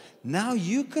 Christ live. Now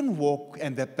you can walk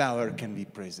and the power can be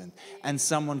present. And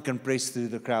someone can press through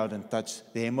the crowd and touch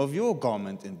the hem of your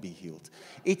garment and be healed.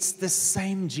 It's the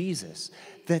same Jesus,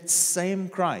 that same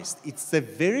Christ. It's the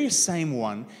very same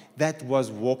one that was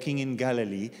walking in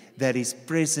Galilee that is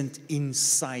present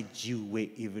inside you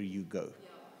wherever you go.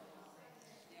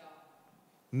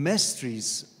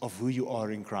 Mysteries of who you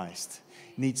are in Christ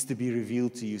needs to be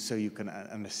revealed to you so you can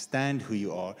understand who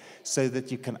you are, so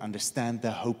that you can understand the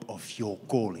hope of your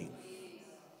calling.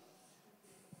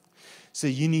 So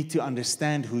you need to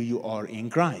understand who you are in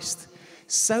Christ,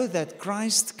 so that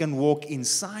Christ can walk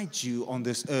inside you on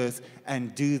this earth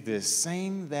and do the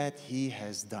same that He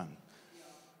has done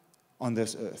on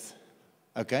this earth.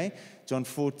 Okay? John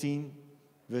 14,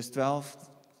 verse 12.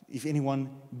 If anyone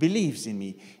believes in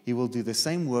me, he will do the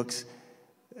same works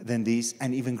than these,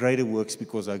 and even greater works,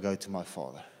 because I go to my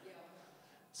Father.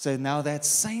 So now that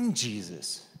same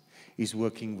Jesus is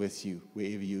working with you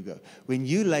wherever you go. When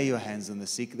you lay your hands on the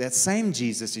sick, that same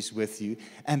Jesus is with you,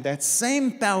 and that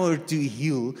same power to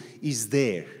heal is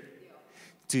there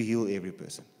to heal every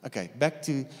person. Okay, back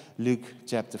to Luke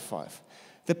chapter 5.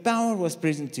 The power was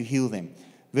present to heal them.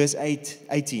 Verse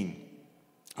 18.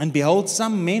 And behold,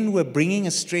 some men were bringing on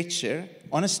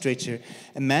a stretcher,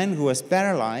 a man who was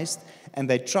paralyzed, and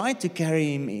they tried to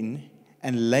carry him in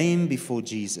and lay him before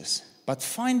Jesus, but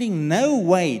finding no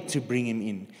way to bring him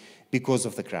in because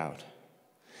of the crowd,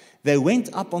 they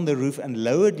went up on the roof and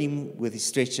lowered him with his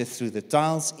stretcher through the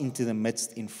tiles into the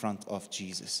midst in front of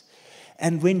Jesus.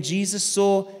 And when Jesus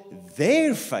saw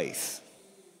their faith,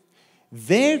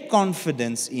 their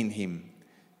confidence in him,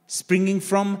 springing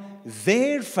from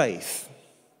their faith,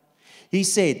 He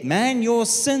said, man, your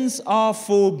sins are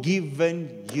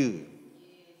forgiven you.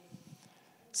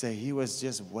 So He was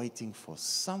just waiting for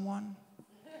someone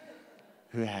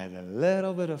who had a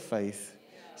little bit of faith,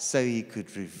 so He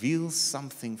could reveal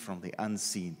something from the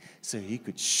unseen, so He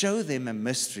could show them a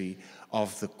mystery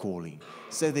of the calling,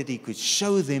 so that He could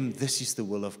show them this is the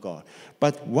will of God.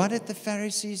 But what did the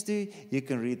Pharisees do? You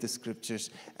can read the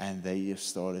scriptures, and they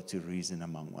started to reason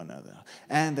among one another.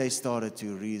 And they started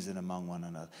to reason among one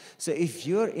another. So if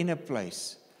you're in a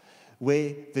place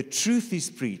where the truth is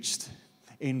preached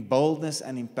in boldness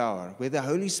and in power, where the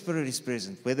Holy Spirit is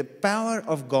present, where the power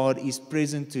of God is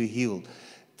present to heal,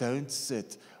 don't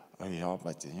sit. Oh, yeah,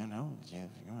 but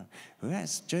who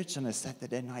has church on a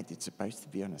Saturday night? It's supposed to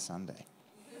be on a Sunday.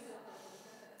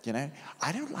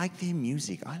 I don't like their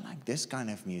music. I like this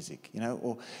kind of music,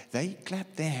 or they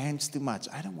clap their hands too much.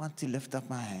 I don't want to lift up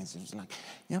my hands. It's like,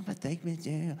 but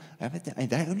and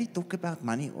they only talk about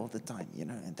money all the time,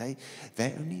 and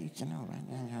they only,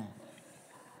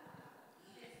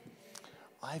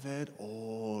 I've heard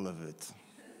all of it.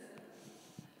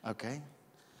 Okay?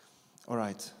 All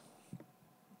right.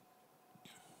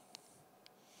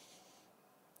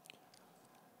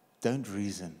 Don't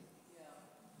reason.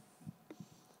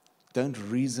 Don't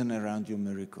reason around your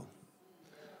miracle.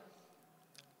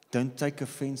 Don't take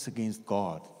offense against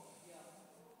God.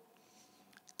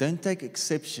 Don't take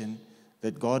exception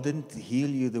that God didn't heal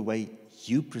you the way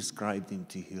you prescribed Him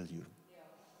to heal you.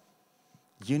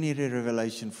 You need a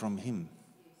revelation from Him.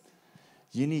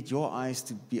 You need your eyes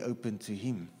to be open to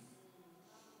Him.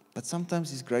 But sometimes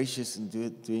He's gracious in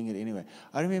doing it anyway.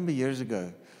 I remember years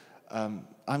ago,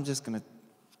 I'm just going to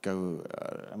go,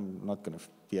 I'm not going to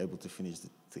be able to finish the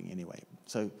thing anyway.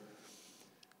 So,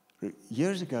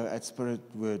 years ago at Spirit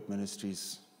Word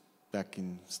Ministries back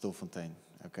in Stilfontein,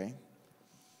 okay?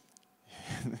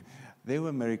 There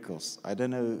were miracles. I don't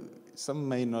know, some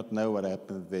may not know what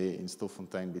happened there in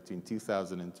Stilfontein between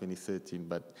 2000 and 2013,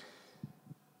 but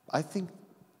I think,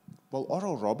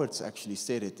 Oral Roberts actually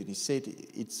said it, and he said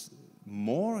it's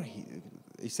more,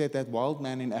 he said that wild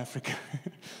man in Africa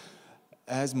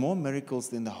has more miracles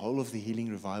than the whole of the healing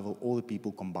revival, all the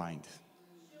people combined.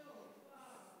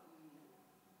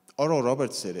 Oral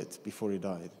Roberts said it before he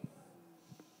died.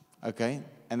 Okay?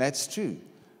 And that's true.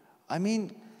 I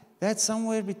mean, that's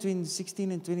somewhere between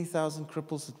 16 and 20,000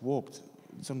 cripples that walked.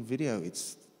 It's on video.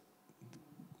 It's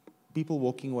people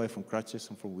walking away from crutches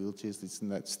and from wheelchairs. It's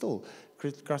that. Still,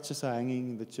 crutches are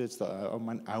hanging in the church.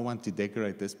 I want to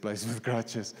decorate this place with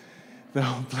crutches. The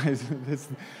whole place.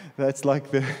 That's like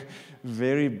the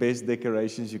very best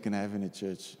decorations you can have in a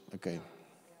church. Okay.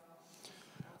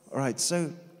 All right,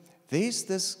 so there's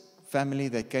this family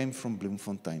that came from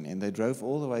Bloemfontein, and they drove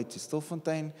all the way to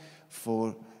Stilfontein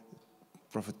for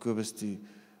Prophet Kobus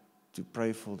to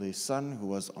pray for their son who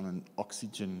was on an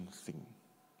oxygen thing.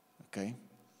 Okay?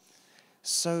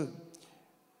 So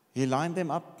he lined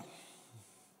them up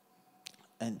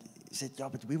and he said, yeah,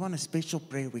 but we want a special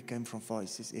prayer. We came from far. He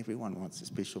says, everyone wants a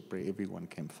special prayer. Everyone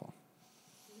came far.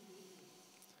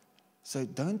 So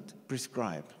don't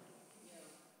prescribe.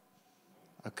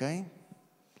 Okay?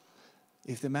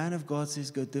 If the man of God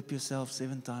says, go dip yourself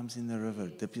 7 times in the river,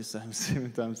 dip yourself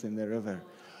 7 times in the river.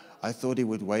 I thought he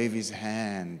would wave his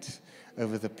hand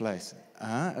over the place.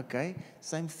 Okay,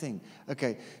 same thing.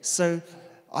 Okay, so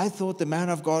I thought the man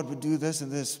of God would do this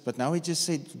and this, but now he just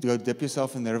said, go dip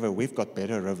yourself in the river. We've got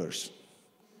better rivers.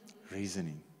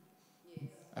 Reasoning.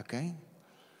 Okay?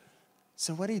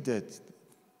 So what he did,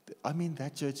 I mean,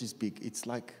 that church is big. It's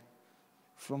like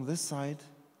from this side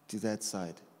to that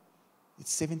side.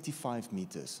 It's 75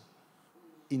 meters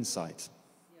inside.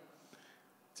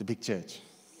 It's a big church.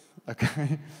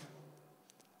 Okay?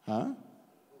 Huh?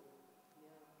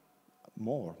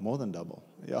 More than double.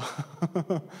 Yeah.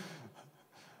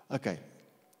 Okay.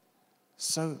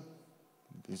 So,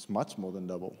 it's much more than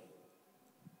double.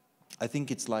 I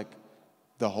think it's like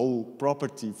the whole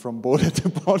property from border to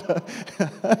border.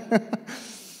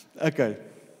 Okay.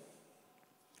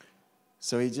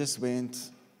 So he just went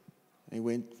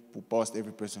past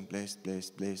every person, blessed,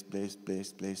 blessed, blessed, blessed,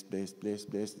 blessed, blessed, blessed, blessed,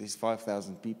 blessed. There's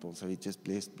 5,000 people, so he just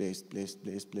blessed, blessed, blessed,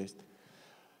 blessed, blessed.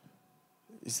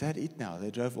 Is that it now? They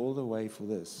drove all the way for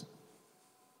this.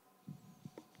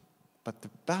 But the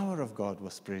power of God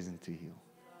was present to heal.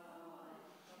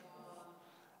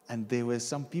 And there were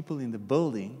some people in the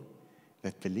building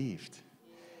that believed.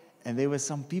 And there were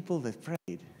some people that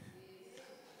prayed.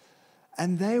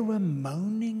 And they were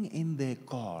moaning in their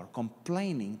car,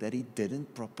 complaining that he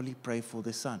didn't properly pray for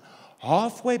the son.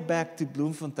 Halfway back to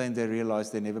Bloemfontein, they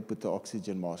realized they never put the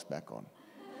oxygen mask back on.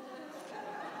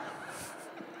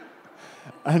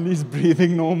 And he's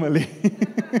breathing normally.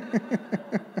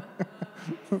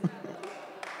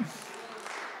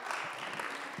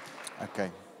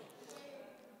 Okay.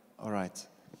 All right.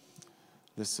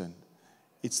 Listen,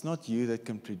 it's not you that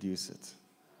can produce it.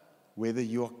 Whether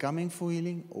you are coming for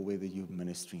healing or whether you're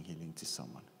ministering healing to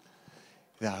someone.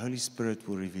 The Holy Spirit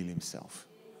will reveal himself.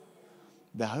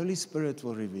 The Holy Spirit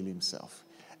will reveal himself.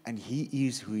 And he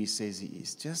is who he says he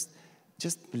is.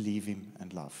 Just believe him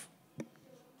and love.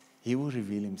 He will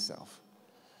reveal himself.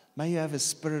 May you have a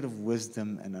spirit of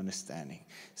wisdom and understanding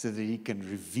so that he can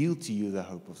reveal to you the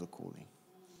hope of the calling.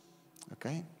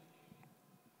 Okay?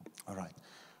 All right.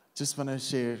 Just want to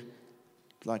share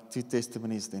like 2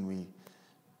 testimonies, then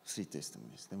 3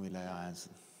 testimonies. Then we lay our hands.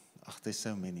 There's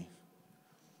so many.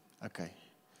 Okay.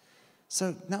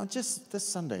 So now just this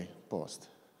Sunday past,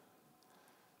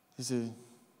 there's a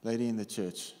lady in the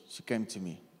church. She came to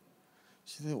me.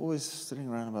 She's always sitting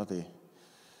around about there.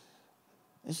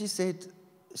 And she said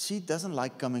she doesn't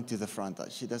like coming to the front.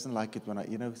 She doesn't like it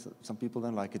when some people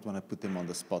don't like it when I put them on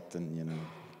the spot and,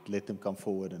 let them come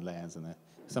forward and lay hands on that.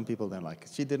 Some people don't like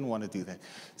it. She didn't want to do that.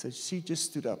 So she just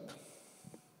stood up.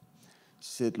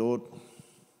 She said, Lord,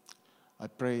 I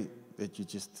pray that you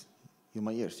just heal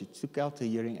my ears. She took out her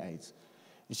hearing aids.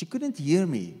 And she couldn't hear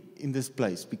me in this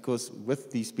place because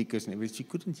with these speakers and everything, she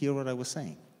couldn't hear what I was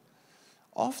saying.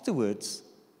 Afterwards,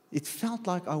 it felt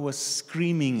like I was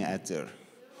screaming at her.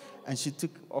 And she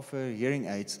took off her hearing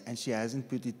aids and she hasn't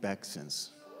put it back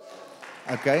since.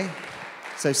 Okay?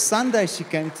 So Sunday she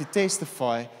came to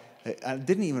testify. I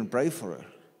didn't even pray for her.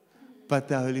 But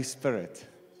the Holy Spirit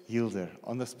healed her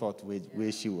on the spot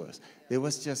where she was. There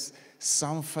was just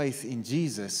some faith in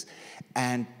Jesus,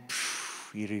 and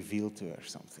he revealed to her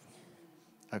something.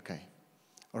 Okay.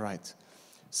 All right.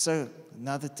 So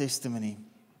another testimony.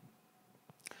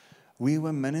 We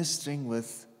were ministering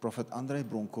with Prophet Andre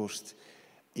Bronkhorst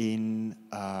in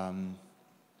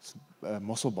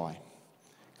Mosselbaai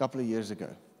a couple of years ago.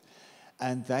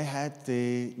 And they had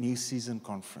their New Season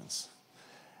conference.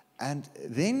 And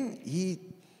then he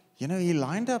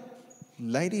lined up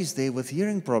ladies there with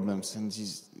hearing problems. And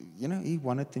he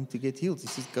wanted them to get healed. He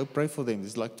said, go pray for them.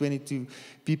 There's like 22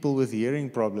 people with hearing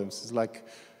problems. It's like,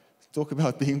 talk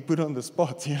about being put on the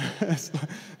spot.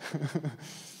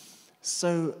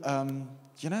 So,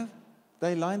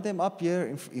 they lined them up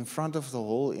here in front of the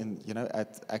hall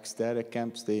at Axterre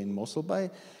camps there in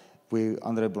Mosselbaai, where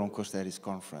Andre Bronkhorst had his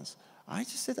conference. I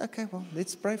just said, okay, well,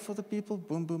 let's pray for the people.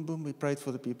 Boom, boom, boom. We prayed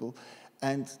for the people.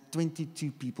 And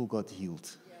 22 people got healed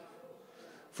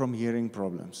from hearing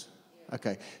problems.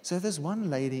 Okay, so there's one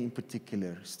lady in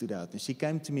particular stood out. And she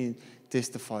came to me and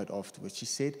testified afterwards. She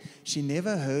said she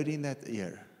never heard in that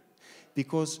ear.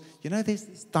 Because, there's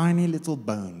these tiny little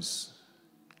bones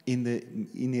in the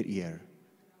inner ear.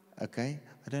 Okay?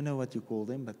 I don't know what you call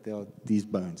them, but they are these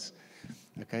bones.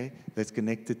 Okay? That's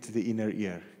connected to the inner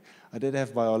ear. I did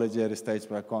have biology at a stage,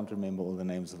 but I can't remember all the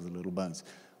names of the little bones.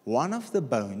 One of the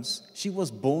bones, she was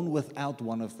born without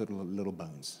one of the little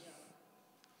bones.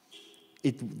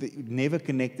 It never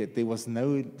connected. There was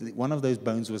one of those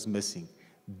bones was missing.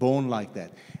 Born like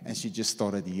that. And she just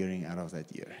started hearing out of that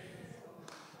ear.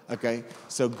 Okay,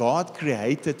 so God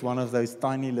created one of those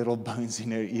tiny little bones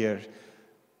in her ear,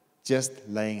 just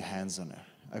laying hands on her.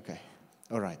 Okay,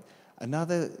 all right.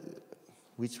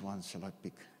 Which one shall I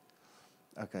pick?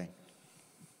 Okay.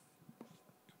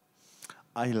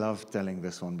 I love telling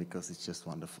this one because it's just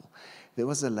wonderful. There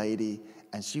was a lady,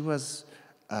 and she was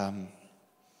around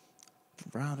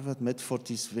about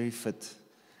mid-40s, very fit,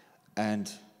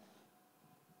 and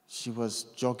she was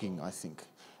jogging, I think,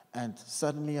 and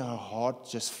suddenly her heart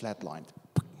just flatlined.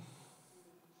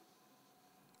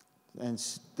 And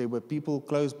there were people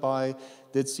close by,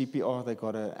 did CPR, they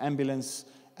got an ambulance,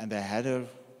 and they had her,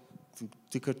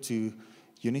 took her to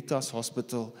Unitas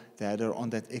Hospital. They had her on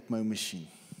that ECMO machine.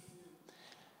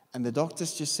 And the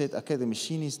doctors just said, okay, the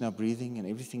machine is now breathing and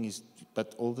everything is,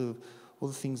 but all the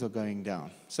things are going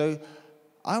down. So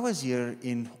I was here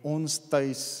in ons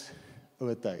tuis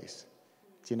oor tuis.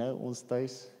 Do you know ons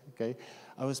tuis? Okay.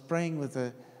 I was praying with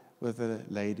a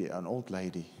lady, an old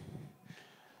lady.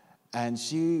 And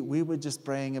we were just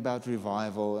praying about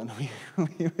revival, and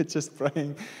we were just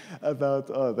praying about,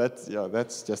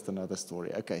 that's just another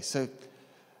story. Okay, so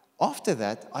after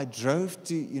that, I drove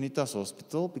to Unitas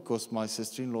Hospital because my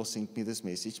sister-in-law sent me this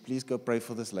message. Please go pray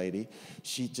for this lady.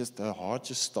 Her heart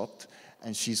just stopped,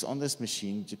 and she's on this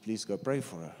machine. Please go pray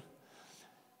for her.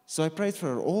 So I prayed for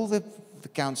her. All the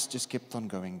counts just kept on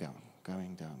going down.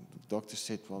 The doctor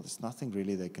said, well, there's nothing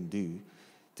really they can do.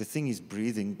 The thing is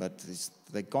breathing, but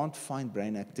they can't find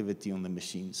brain activity on the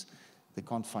machines. They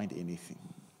can't find anything.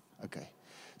 Okay.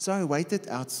 So I waited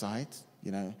outside,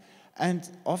 and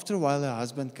after a while, her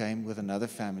husband came with another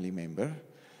family member.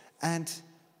 And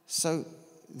so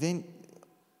then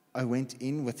I went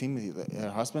in with him. Her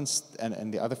husband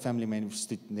and the other family member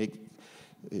stood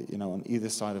on either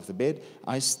side of the bed.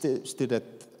 I stood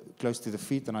close to the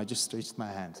feet, and I just stretched my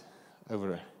hand over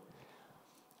her.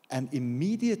 And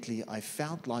immediately, I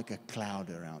felt like a cloud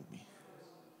around me.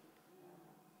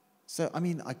 So,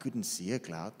 I couldn't see a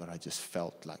cloud, but I just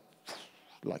felt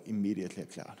like immediately a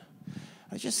cloud.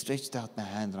 I just stretched out my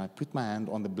hand, and I put my hand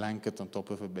on the blanket on top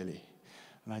of her belly.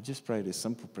 And I just prayed a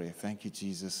simple prayer. Thank you,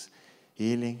 Jesus.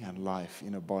 Healing and life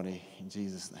in her body, in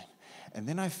Jesus' name. And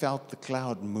then I felt the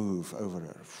cloud move over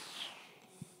her.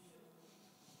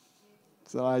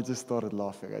 So I just started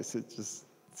laughing. I said,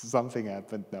 something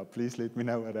happened now. Please let me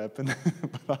know what happened.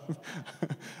 But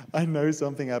I know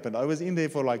something happened. I was in there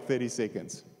for like 30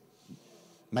 seconds.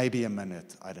 Maybe a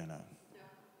minute. I don't know.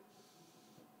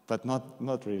 But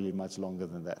not really much longer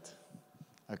than that.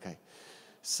 Okay.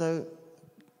 So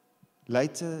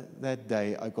later that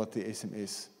day, I got the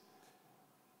SMS.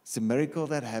 It's a miracle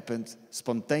that happened.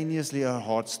 Spontaneously, her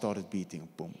heart started beating.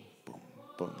 Boom, boom,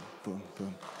 boom, boom,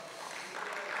 boom.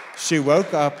 She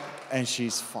woke up and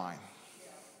she's fine.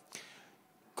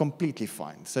 Completely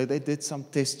fine. So they did some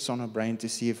tests on her brain to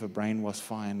see if her brain was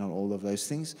fine and all of those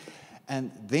things.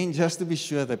 And then just to be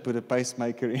sure, they put a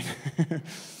pacemaker in.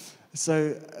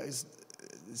 So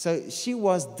she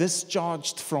was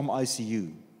discharged from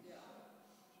ICU.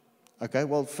 Okay,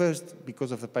 well, first,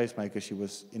 because of the pacemaker, she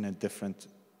was in a different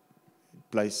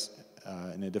place,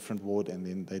 in a different ward, and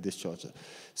then they discharged her.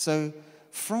 So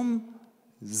from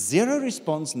zero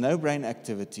response, no brain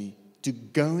activity, to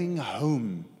going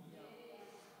home.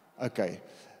 Okay,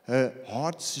 her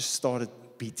heart just started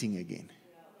beating again.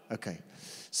 Okay,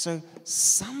 so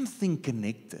something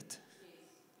connected.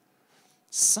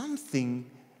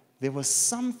 There was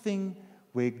something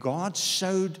where God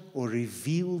showed or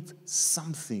revealed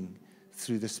something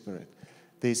through the Spirit.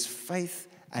 There's faith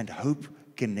and hope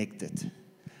connected.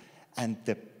 And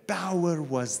the power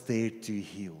was there to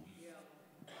heal.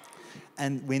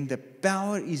 And when the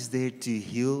power is there to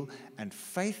heal and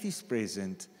faith is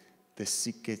present, the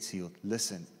sick gets healed.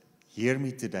 Listen, hear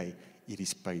me today. It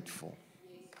is paid for.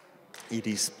 It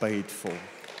is paid for.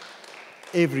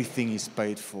 Everything is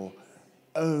paid for.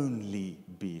 Only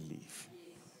believe.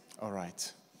 All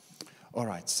right. All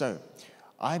right. So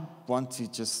I want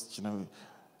to just,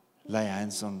 lay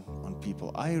hands on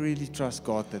people. I really trust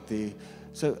God that they...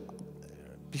 So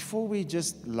before we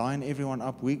just line everyone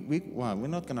up, we're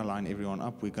not going to line everyone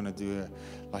up. We're going to do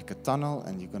a tunnel,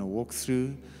 and you're going to walk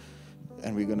through,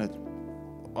 and we're going to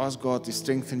ask God to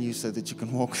strengthen you so that you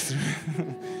can walk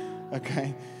through.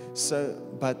 Okay? So,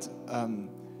 but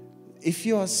if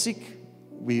you are sick,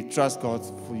 we trust God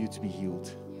for you to be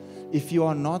healed. If you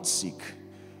are not sick,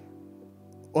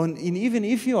 and even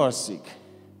if you are sick,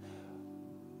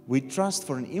 We trust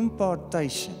for an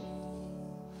impartation.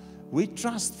 We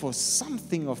trust for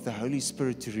something of the Holy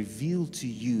Spirit to reveal to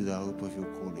you the hope of your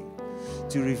calling,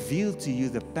 to reveal to you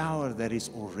the power that is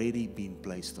already been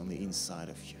placed on the inside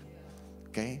of you.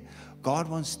 Okay? God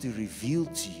wants to reveal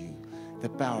to you the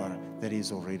power that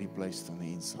is already placed on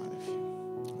the inside of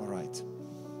you. All right.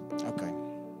 Okay.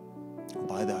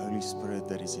 By the Holy Spirit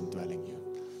that is indwelling you.